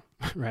people,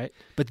 right?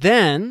 But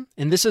then,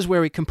 and this is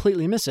where we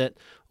completely miss it,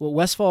 what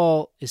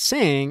Westphal is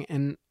saying,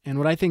 and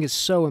what I think is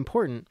so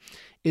important,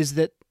 is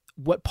that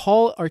what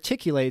Paul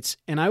articulates,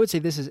 and I would say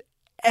this is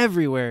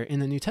everywhere in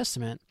the New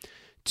Testament,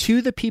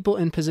 to the people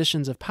in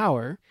positions of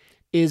power,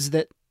 is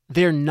that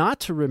they're not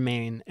to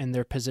remain in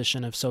their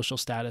position of social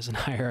status and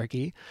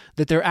hierarchy,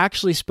 that they're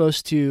actually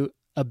supposed to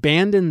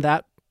abandon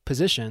that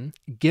position,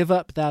 give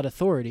up that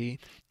authority,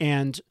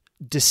 and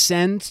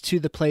descend to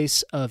the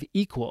place of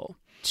equal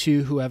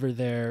to whoever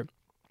they're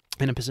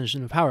in a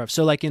position of power of.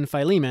 So like in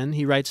Philemon,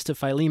 he writes to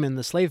Philemon,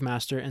 the slave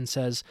master, and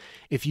says,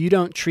 if you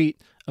don't treat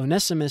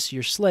Onesimus,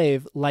 your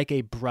slave, like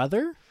a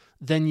brother,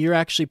 then you're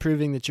actually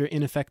proving that you're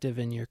ineffective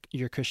in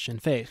your Christian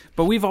faith.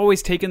 But we've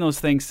always taken those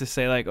things to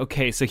say, like,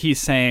 okay, so he's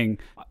saying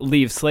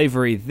leave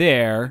slavery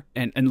there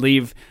and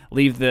leave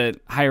the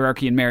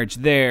hierarchy in marriage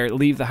there,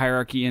 leave the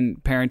hierarchy in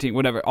parenting,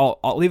 whatever,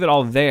 I'll leave it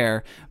all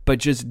there, but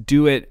just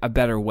do it a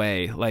better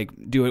way, like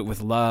do it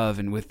with love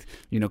and with,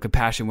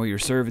 compassion where you're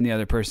serving the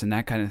other person,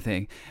 that kind of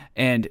thing.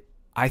 And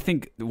I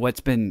think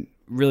what's been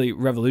really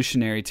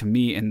revolutionary to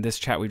me in this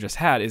chat we just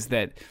had is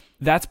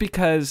that's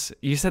because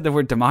you said the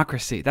word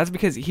democracy. That's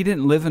because he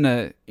didn't live in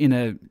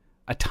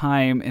a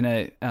time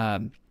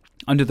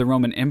under the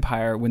Roman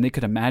Empire when they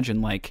could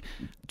imagine like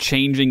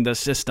changing the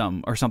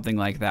system or something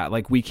like that,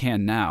 like we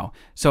can now.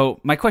 So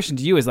my question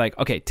to you is like,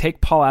 okay,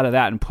 take Paul out of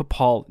that and put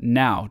Paul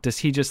now. Does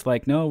he just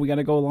like, no, we got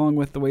to go along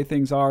with the way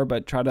things are,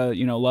 but try to,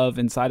 love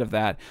inside of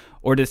that?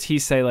 Or does he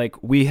say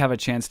like, we have a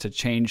chance to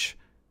change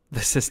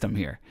the system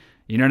here?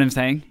 You know what I'm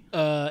saying?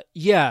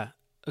 Yeah.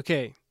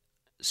 Okay.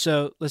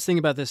 So let's think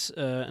about this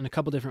in a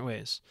couple different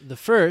ways. The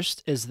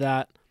first is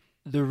that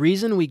the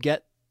reason we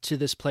get to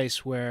this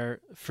place where,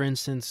 for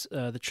instance,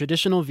 the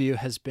traditional view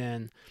has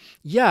been,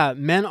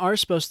 men are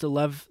supposed to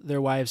love their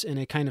wives in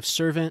a kind of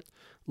servant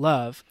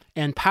love,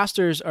 and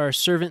pastors are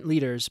servant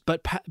leaders,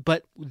 but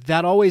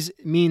that always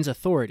means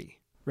authority,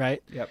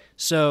 right? Yep.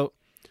 So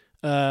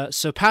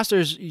So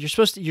pastors, you're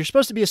supposed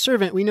to be a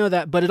servant. We know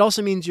that, but it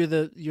also means you're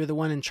the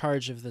one in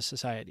charge of the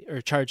society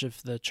or charge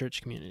of the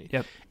church community.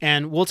 Yep.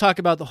 And we'll talk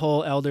about the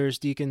whole elders,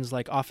 deacons,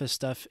 like office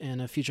stuff in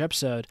a future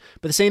episode.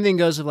 But the same thing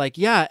goes of like,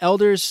 yeah,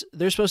 elders,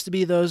 they're supposed to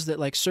be those that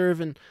like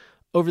serve and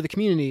over the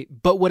community.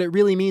 But what it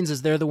really means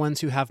is they're the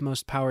ones who have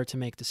most power to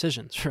make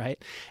decisions,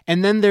 right?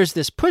 And then there's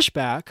this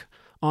pushback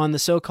on the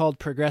so-called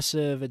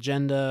progressive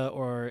agenda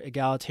or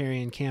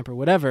egalitarian camp or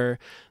whatever,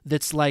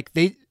 that's like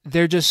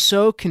they're just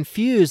so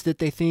confused that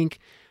they think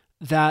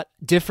that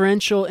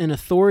differential in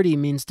authority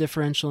means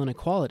differential in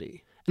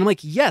equality. And I'm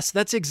like, yes,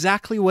 that's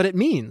exactly what it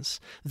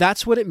means.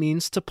 That's what it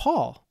means to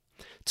Paul.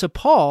 To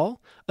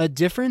Paul, a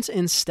difference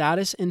in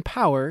status and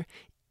power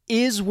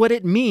is what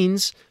it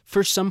means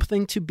for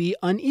something to be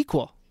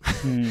unequal.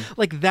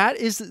 Like that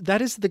is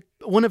the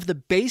one of the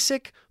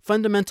basic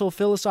fundamental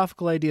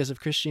philosophical ideas of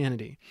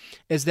Christianity,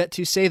 is that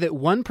to say that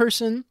one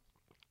person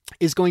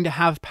is going to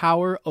have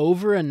power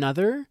over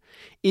another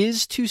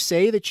is to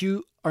say that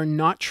you are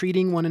not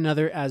treating one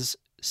another as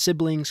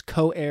siblings,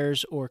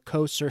 co-heirs, or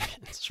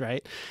co-servants,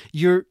 right?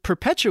 You're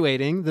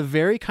perpetuating the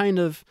very kind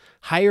of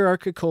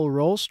hierarchical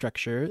role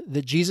structure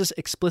that Jesus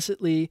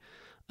explicitly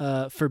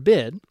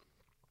forbade,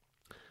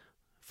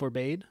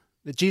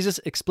 that Jesus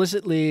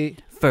explicitly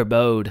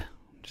Forbode.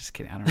 Just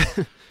kidding. I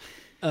don't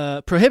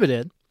know.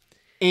 Prohibited.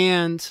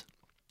 And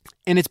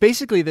it's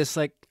basically this,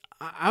 like,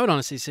 I would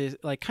honestly say,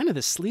 like, kind of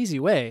this sleazy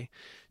way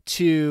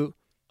to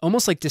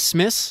almost like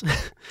dismiss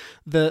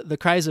the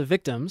cries of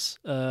victims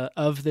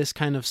of this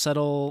kind of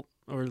subtle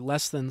or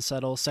less than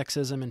subtle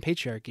sexism and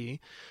patriarchy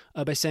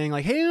by saying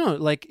like, hey, no,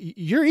 like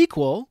you're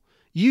equal.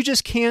 You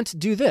just can't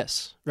do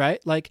this,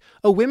 right? Like,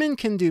 women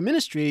can do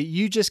ministry.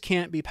 You just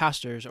can't be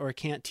pastors or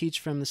can't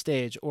teach from the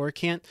stage or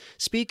can't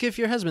speak if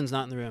your husband's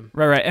not in the room.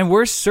 Right. And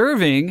we're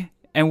serving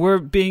and we're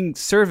being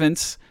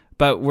servants,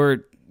 but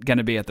we're going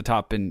to be at the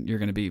top and you're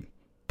going to be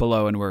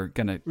below, and we're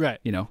going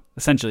to,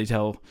 essentially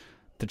tell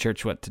the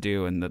church what to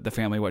do and the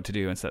family what to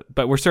do and stuff.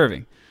 But we're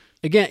serving.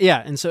 Again,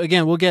 yeah. And so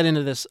again, we'll get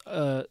into this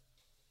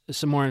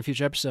some more in a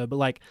future episode, but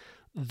like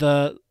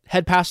the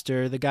head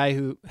pastor, the guy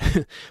who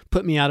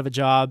put me out of a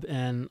job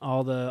and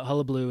all the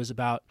hullabaloo is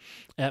about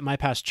at my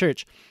past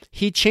church,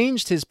 he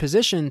changed his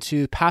position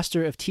to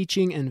pastor of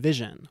teaching and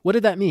vision. What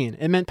did that mean?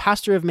 It meant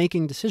pastor of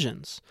making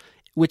decisions,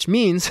 which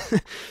means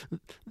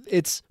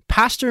it's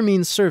pastor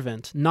means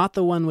servant, not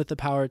the one with the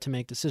power to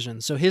make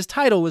decisions. So his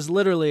title was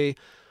literally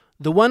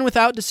the one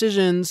without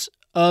decisions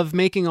of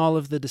making all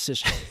of the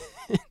decisions.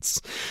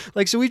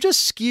 Like, so we've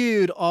just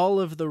skewed all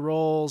of the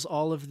roles,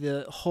 all of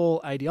the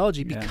whole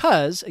ideology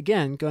because,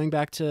 again, going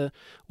back to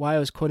why I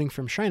was quoting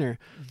from Schreiner,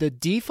 the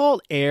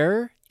default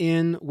error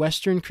in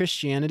Western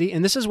Christianity,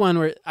 and this is one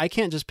where I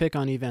can't just pick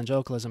on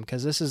evangelicalism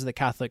because this is the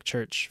Catholic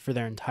Church for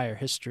their entire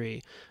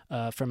history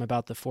from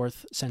about the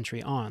 4th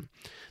century on.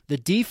 The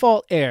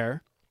default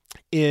error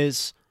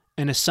is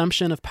an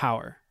assumption of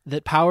power,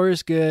 that power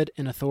is good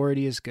and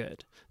authority is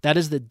good. That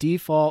is the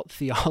default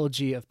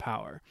theology of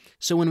power.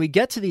 So when we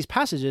get to these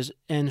passages,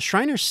 and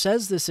Schreiner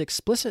says this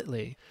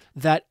explicitly,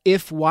 that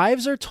if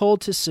wives are told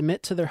to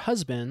submit to their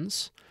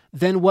husbands,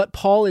 then what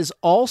Paul is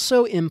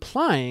also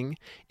implying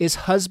is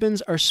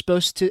husbands are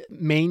supposed to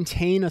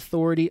maintain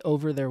authority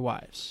over their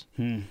wives.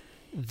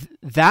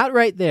 That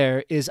right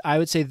there is, I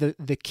would say,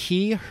 the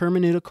key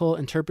hermeneutical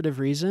interpretive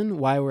reason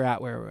why we're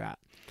at where we're at.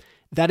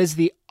 That is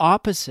the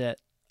opposite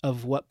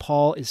of what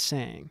Paul is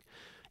saying.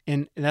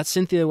 And that's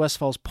Cynthia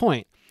Westfall's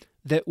point,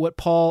 that what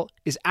Paul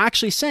is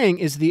actually saying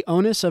is the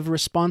onus of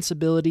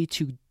responsibility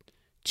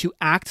to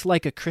act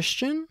like a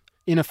Christian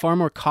in a far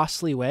more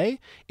costly way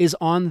is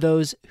on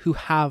those who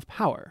have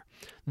power.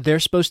 They're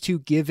supposed to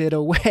give it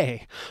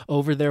away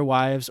over their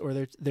wives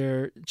or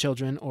their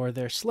children or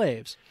their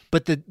slaves.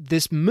 But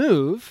this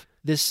move,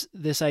 this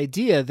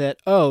idea that,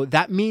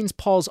 that means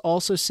Paul's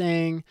also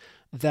saying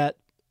that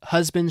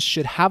husbands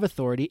should have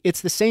authority. It's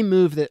the same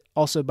move that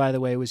also, by the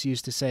way, was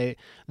used to say,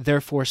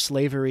 therefore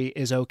slavery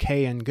is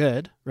okay and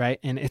good, right?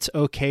 And it's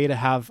okay to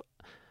have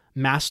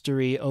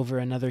mastery over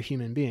another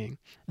human being.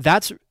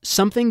 That's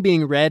something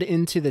being read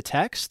into the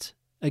text,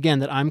 again,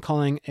 that I'm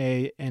calling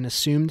an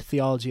assumed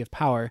theology of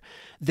power,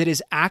 that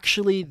is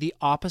actually the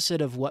opposite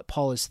of what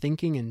Paul is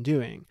thinking and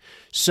doing.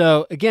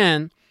 So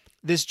again,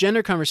 this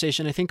gender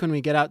conversation, I think when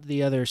we get out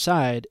the other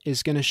side,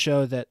 is going to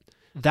show that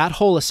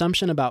whole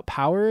assumption about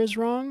power is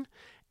wrong,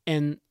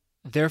 and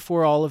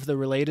therefore all of the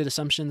related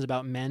assumptions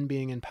about men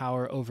being in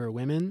power over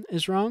women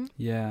is wrong.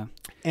 Yeah.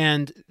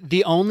 And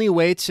the only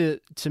way to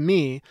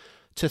me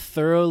to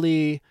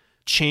thoroughly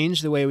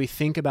change the way we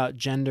think about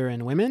gender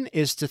and women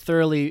is to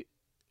thoroughly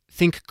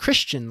think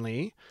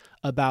Christianly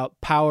about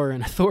power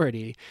and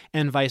authority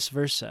and vice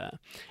versa.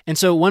 And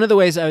so one of the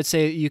ways I would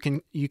say you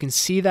can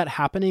see that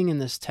happening in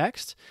this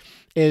text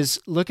is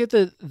look at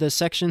the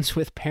sections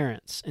with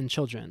parents and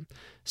children.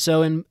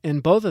 So in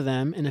both of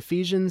them, in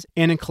Ephesians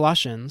and in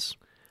Colossians,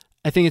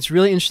 I think it's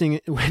really interesting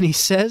when he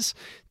says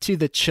to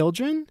the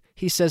children,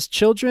 he says,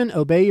 children,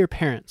 obey your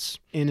parents.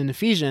 And in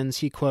Ephesians,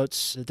 he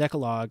quotes the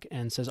Decalogue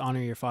and says,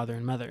 honor your father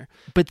and mother.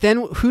 But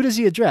then who does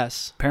he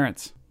address?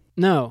 Parents.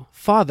 No,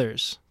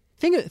 fathers.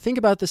 Think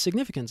about the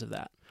significance of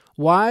that.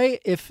 Why,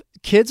 if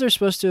kids are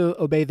supposed to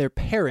obey their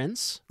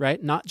parents,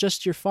 right, not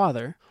just your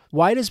father,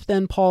 why does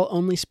then Paul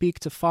only speak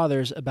to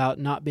fathers about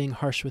not being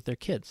harsh with their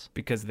kids?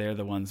 Because they're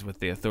the ones with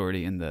the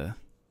authority in the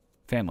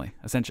family,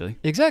 essentially.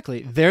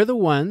 Exactly. They're the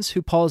ones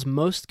who Paul is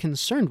most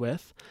concerned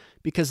with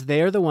because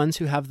they are the ones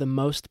who have the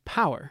most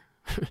power,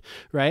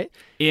 right?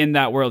 In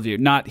that worldview.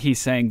 Not he's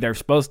saying they're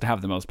supposed to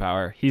have the most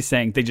power. He's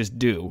saying they just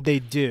do. They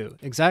do,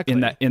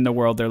 exactly. In the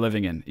world they're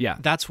living in. Yeah.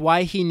 That's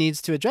why he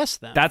needs to address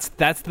them. That's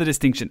the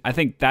distinction. I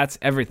think that's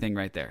everything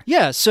right there.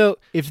 Yeah, so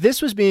if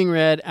this was being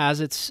read as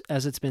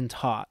it's been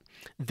taught,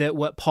 that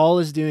what Paul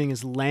is doing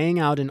is laying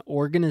out an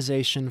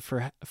organization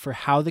for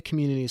how the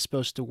community is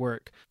supposed to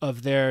work.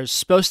 There's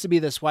supposed to be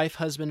this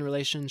wife-husband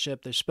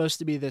relationship. There's supposed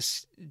to be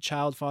this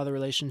child-father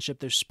relationship.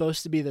 There's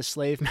supposed to be the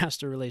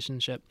slave-master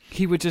relationship.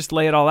 He would just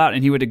lay it all out,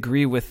 and he would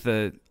agree with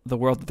the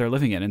world that they're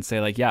living in and say,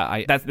 like,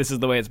 yeah, this is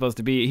the way it's supposed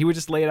to be. He would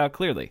just lay it out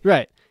clearly.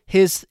 Right.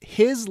 His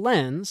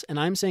lens, and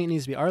I'm saying it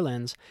needs to be our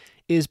lens,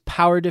 is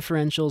power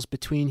differentials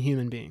between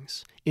human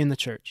beings in the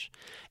church.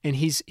 And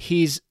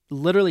he's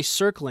literally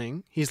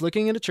circling, he's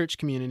looking at a church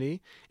community,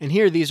 and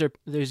here these are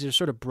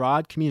sort of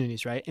broad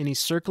communities, right? And he's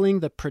circling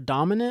the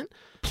predominant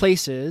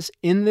places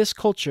in this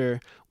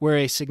culture where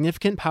a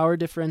significant power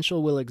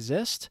differential will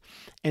exist,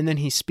 and then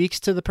he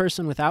speaks to the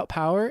person without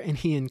power, and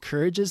he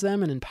encourages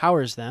them and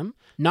empowers them,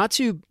 not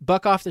to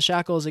buck off the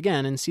shackles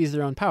again and seize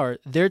their own power.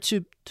 They're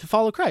to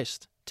follow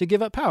Christ, to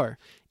give up power,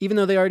 even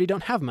though they already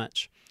don't have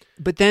much.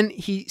 But then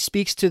he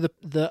speaks to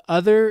the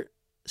other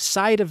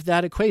side of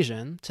that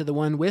equation, to the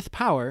one with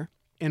power,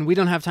 and we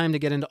don't have time to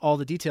get into all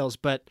the details,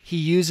 but he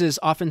uses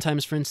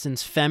oftentimes, for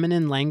instance,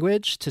 feminine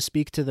language to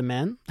speak to the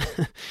men,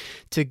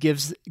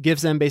 gives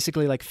them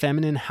basically like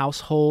feminine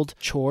household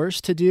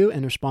chores to do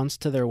in response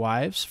to their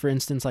wives, for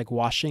instance, like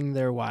washing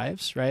their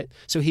wives, right?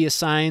 So he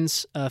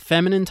assigns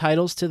feminine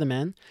titles to the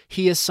men.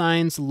 He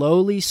assigns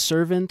lowly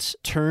servant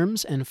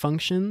terms and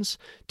functions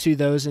to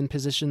those in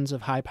positions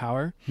of high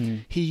power.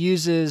 He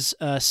uses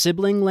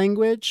sibling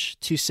language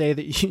to say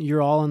that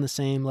you're all on the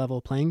same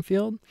level playing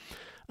field.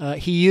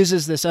 He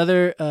uses this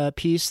other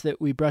piece that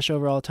we brush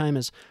over all the time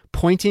as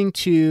pointing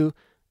to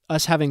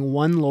us having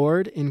one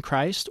Lord in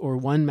Christ or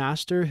one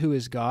Master who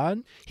is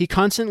God. He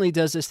constantly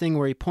does this thing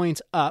where he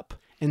points up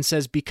and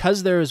says,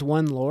 because there is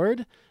one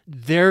Lord,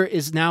 there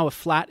is now a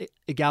flat,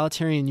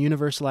 egalitarian,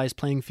 universalized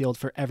playing field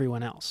for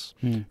everyone else,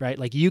 right?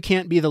 Like you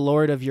can't be the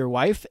Lord of your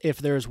wife if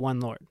there is one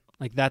Lord.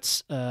 Like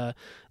that's a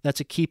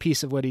key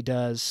piece of what he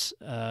does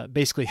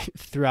basically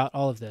throughout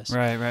all of this.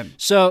 Right.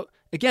 So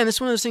again, this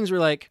is one of those things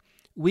where like,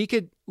 we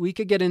could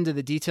get into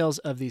the details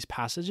of these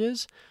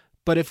passages,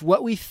 but if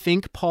what we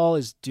think Paul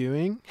is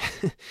doing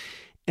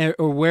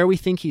or where we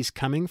think he's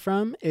coming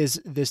from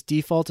is this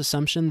default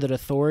assumption that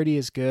authority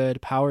is good,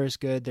 power is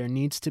good, there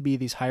needs to be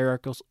these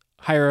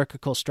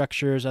hierarchical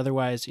structures,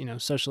 otherwise,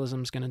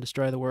 socialism is going to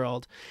destroy the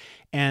world,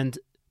 and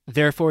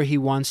therefore he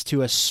wants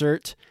to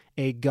assert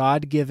a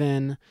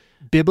God-given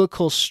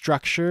biblical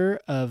structure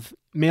of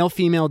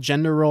male-female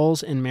gender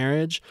roles in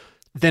marriage,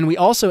 then we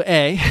also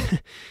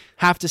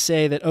have to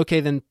say that, okay,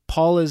 then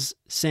Paul is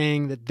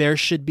saying that there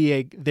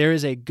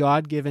is a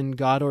God-given,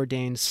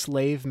 God-ordained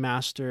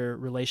slave-master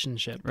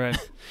relationship. Right.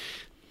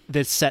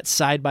 That's set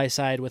side by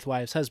side with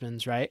wives'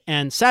 husbands, right?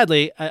 And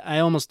sadly, I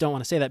almost don't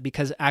want to say that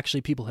because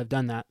actually people have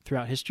done that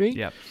throughout history.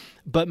 Yep.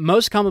 But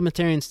most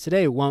complementarians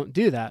today won't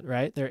do that,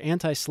 right? They're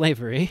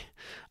anti-slavery,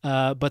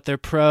 but they're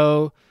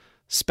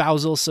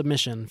pro-spousal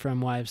submission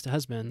from wives to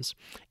husbands.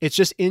 It's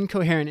just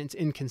incoherent, it's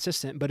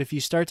inconsistent. But if you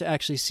start to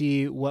actually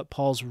see what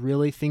Paul's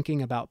really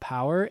thinking about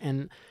power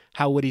and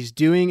how what he's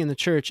doing in the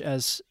church,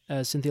 as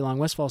Cynthia Long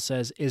Westfall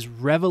says, is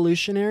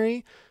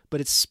revolutionary,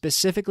 but it's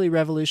specifically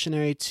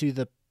revolutionary to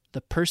the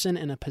person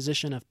in a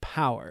position of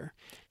power.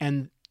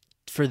 And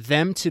for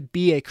them to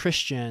be a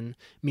Christian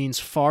means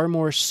far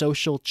more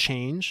social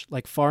change,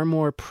 like far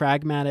more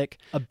pragmatic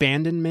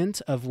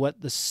abandonment of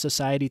what the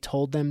society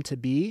told them to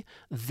be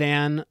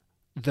than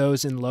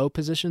those in low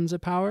positions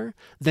of power.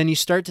 Then you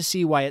start to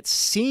see why it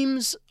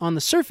seems on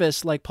the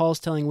surface like Paul's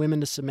telling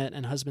women to submit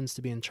and husbands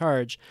to be in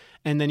charge.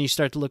 And then you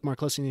start to look more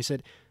closely and you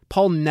said,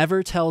 Paul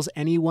never tells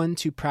anyone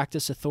to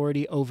practice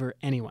authority over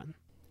anyone,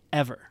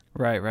 ever.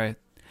 Right.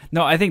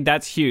 No, I think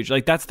that's huge.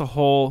 Like that's the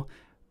whole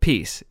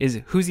piece,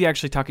 is who's he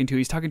actually talking to?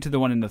 He's talking to the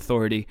one in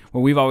authority,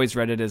 where we've always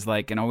read it as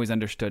like, and always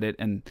understood it,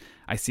 and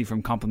I see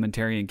from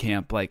complementarian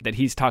camp, like that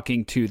he's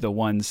talking to the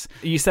ones,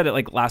 you said it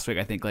like last week,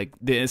 I think, like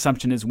the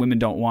assumption is women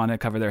don't want to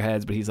cover their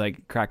heads, but he's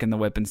like cracking the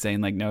whip and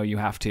saying like, no, you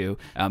have to.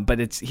 But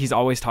he's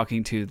always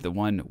talking to the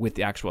one with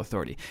the actual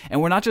authority.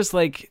 And we're not just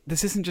like,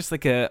 this isn't just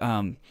like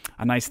a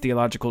nice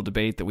theological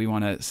debate that we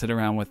want to sit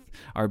around with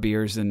our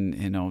beers and,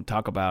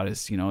 talk about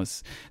is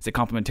it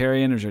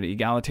complementarian or is it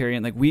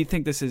egalitarian? Like we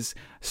think this is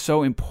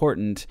so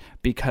important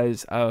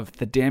because of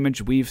the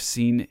damage we've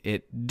seen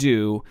it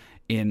do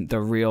in the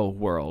real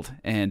world.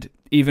 And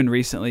even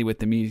recently with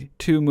the Me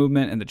Too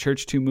movement and the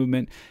Church Too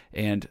movement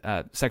and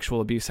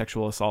sexual abuse,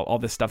 sexual assault, all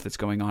this stuff that's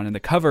going on, and the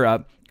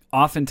cover-up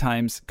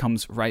oftentimes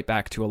comes right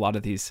back to a lot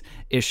of these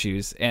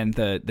issues and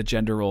the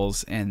gender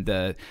roles and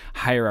the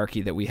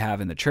hierarchy that we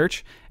have in the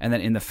church and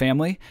then in the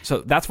family.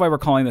 So that's why we're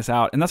calling this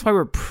out. And that's why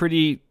we're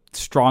pretty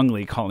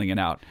strongly calling it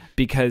out,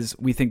 because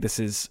we think this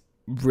is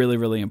really,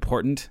 really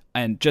important.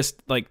 And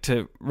just like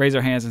to raise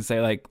our hands and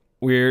say, like,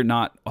 we're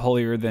not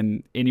holier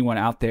than anyone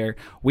out there.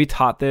 We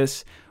taught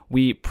this,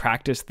 we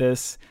practiced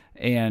this,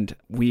 and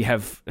we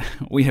have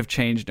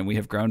changed and we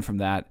have grown from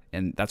that.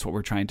 And that's what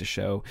we're trying to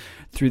show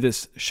through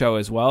this show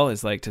as well,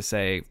 is like to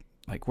say,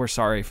 like, we're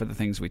sorry for the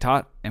things we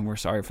taught and we're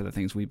sorry for the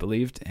things we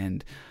believed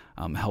and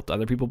helped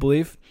other people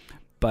believe.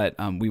 But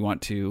we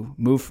want to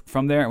move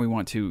from there, and we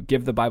want to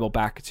give the Bible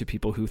back to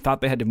people who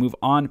thought they had to move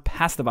on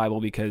past the Bible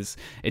because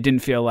it didn't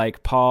feel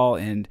like Paul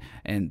and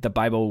the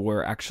Bible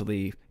were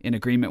actually in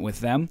agreement with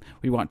them.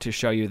 We want to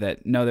show you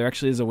that, no, there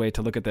actually is a way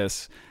to look at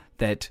this,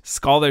 that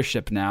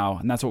scholarship now,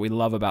 and that's what we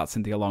love about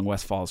Cynthia Long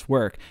Westfall's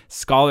work,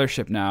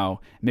 scholarship now,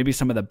 maybe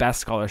some of the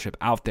best scholarship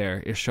out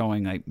there, is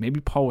showing like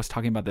maybe Paul was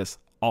talking about this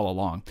all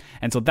along.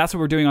 And so that's what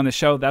we're doing on the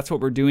show. That's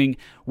what we're doing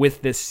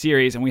with this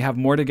series, and we have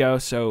more to go.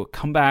 So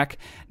come back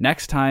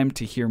next time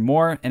to hear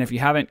more. And if you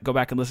haven't, go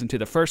back and listen to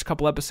the first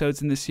couple episodes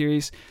in this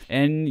series.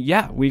 And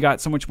yeah, we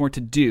got so much more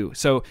to do.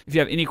 So if you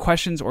have any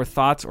questions or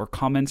thoughts or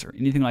comments or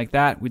anything like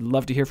that, we'd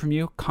love to hear from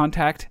you.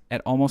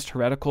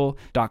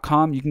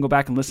 contact@almostheretical.com. You can go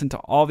back and listen to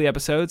all the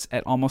episodes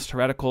at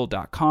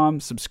almostheretical.com.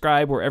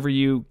 Subscribe wherever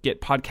you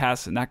get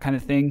podcasts and that kind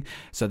of thing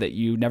so that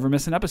you never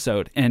miss an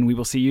episode. And we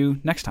will see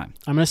you next time.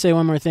 I'm going to say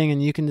one more thing,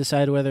 and you can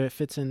decide whether it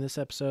fits in this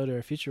episode or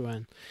a future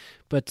one.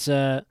 But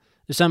there's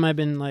something I've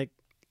been like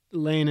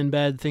laying in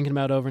bed thinking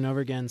about over and over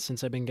again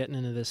since I've been getting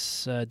into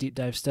this deep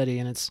dive study.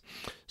 And it's,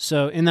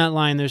 so in that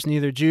line, there's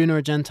neither Jew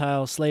nor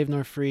Gentile, slave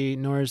nor free,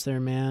 nor is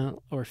there man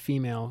or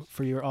female,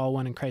 for you're all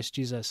one in Christ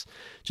Jesus.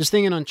 Just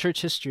thinking on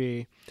church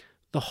history,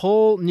 the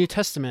whole New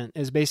Testament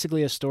is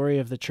basically a story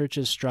of the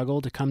church's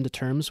struggle to come to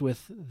terms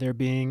with there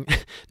being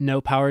no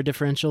power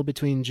differential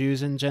between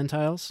Jews and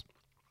Gentiles.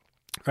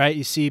 Right?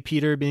 You see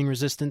Peter being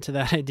resistant to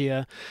that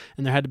idea,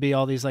 and there had to be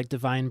all these like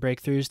divine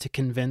breakthroughs to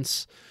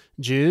convince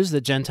Jews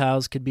that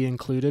Gentiles could be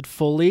included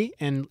fully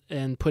and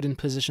put in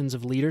positions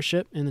of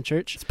leadership in the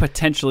church. It's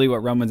potentially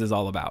what Romans is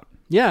all about.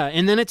 Yeah,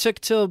 and then it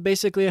took till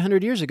basically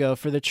 100 years ago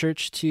for the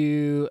church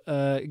to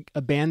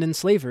abandon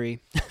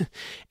slavery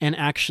and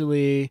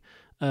actually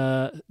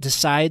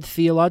decide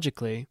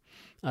theologically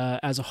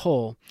as a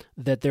whole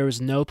that there was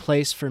no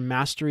place for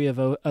mastery of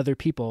other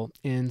people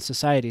in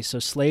society. So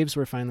slaves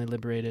were finally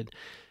liberated.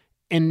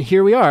 And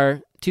here we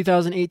are,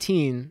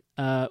 2018,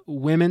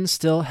 women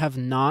still have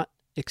not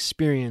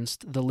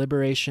experienced the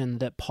liberation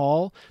that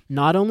Paul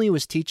not only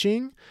was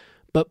teaching,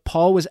 but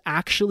Paul was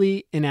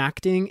actually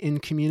enacting in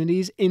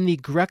communities in the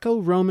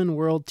Greco-Roman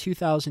world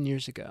 2,000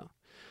 years ago.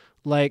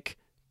 Like,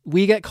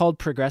 we get called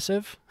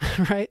progressive,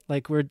 right?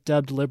 Like, we're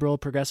dubbed liberal,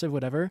 progressive,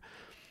 whatever.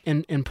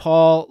 And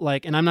Paul,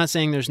 like, and I'm not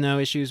saying there's no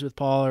issues with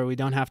Paul or we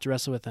don't have to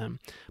wrestle with them,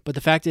 but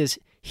the fact is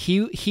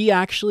he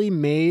actually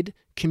made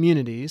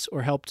communities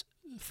or helped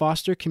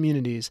foster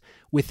communities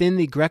within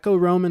the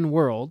Greco-Roman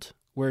world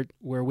where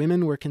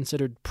women were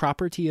considered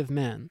property of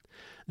men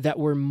that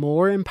were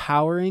more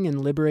empowering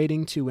and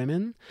liberating to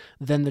women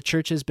than the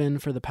church has been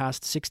for the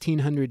past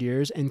 1,600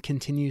 years and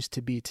continues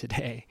to be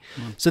today.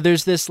 So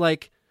there's this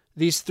like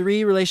these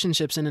three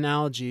relationships in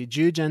analogy,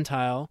 Jew,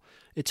 Gentile.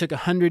 It took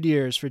 100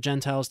 years for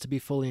Gentiles to be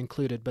fully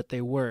included, but they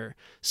were.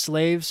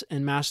 Slaves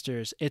and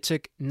masters, it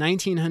took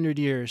 1,900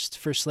 years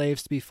for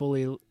slaves to be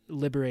fully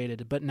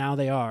liberated, but now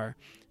they are.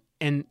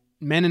 And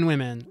men and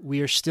women,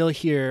 we are still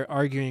here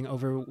arguing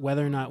over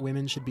whether or not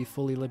women should be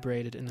fully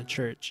liberated in the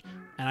church.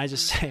 And I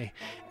just say,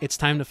 it's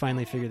time to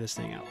finally figure this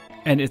thing out.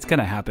 And it's going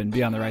to happen.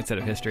 Be on the right side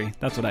of history.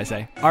 That's what I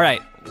say. All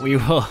right,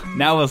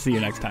 we'll see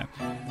you next time.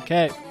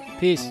 Okay,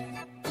 peace.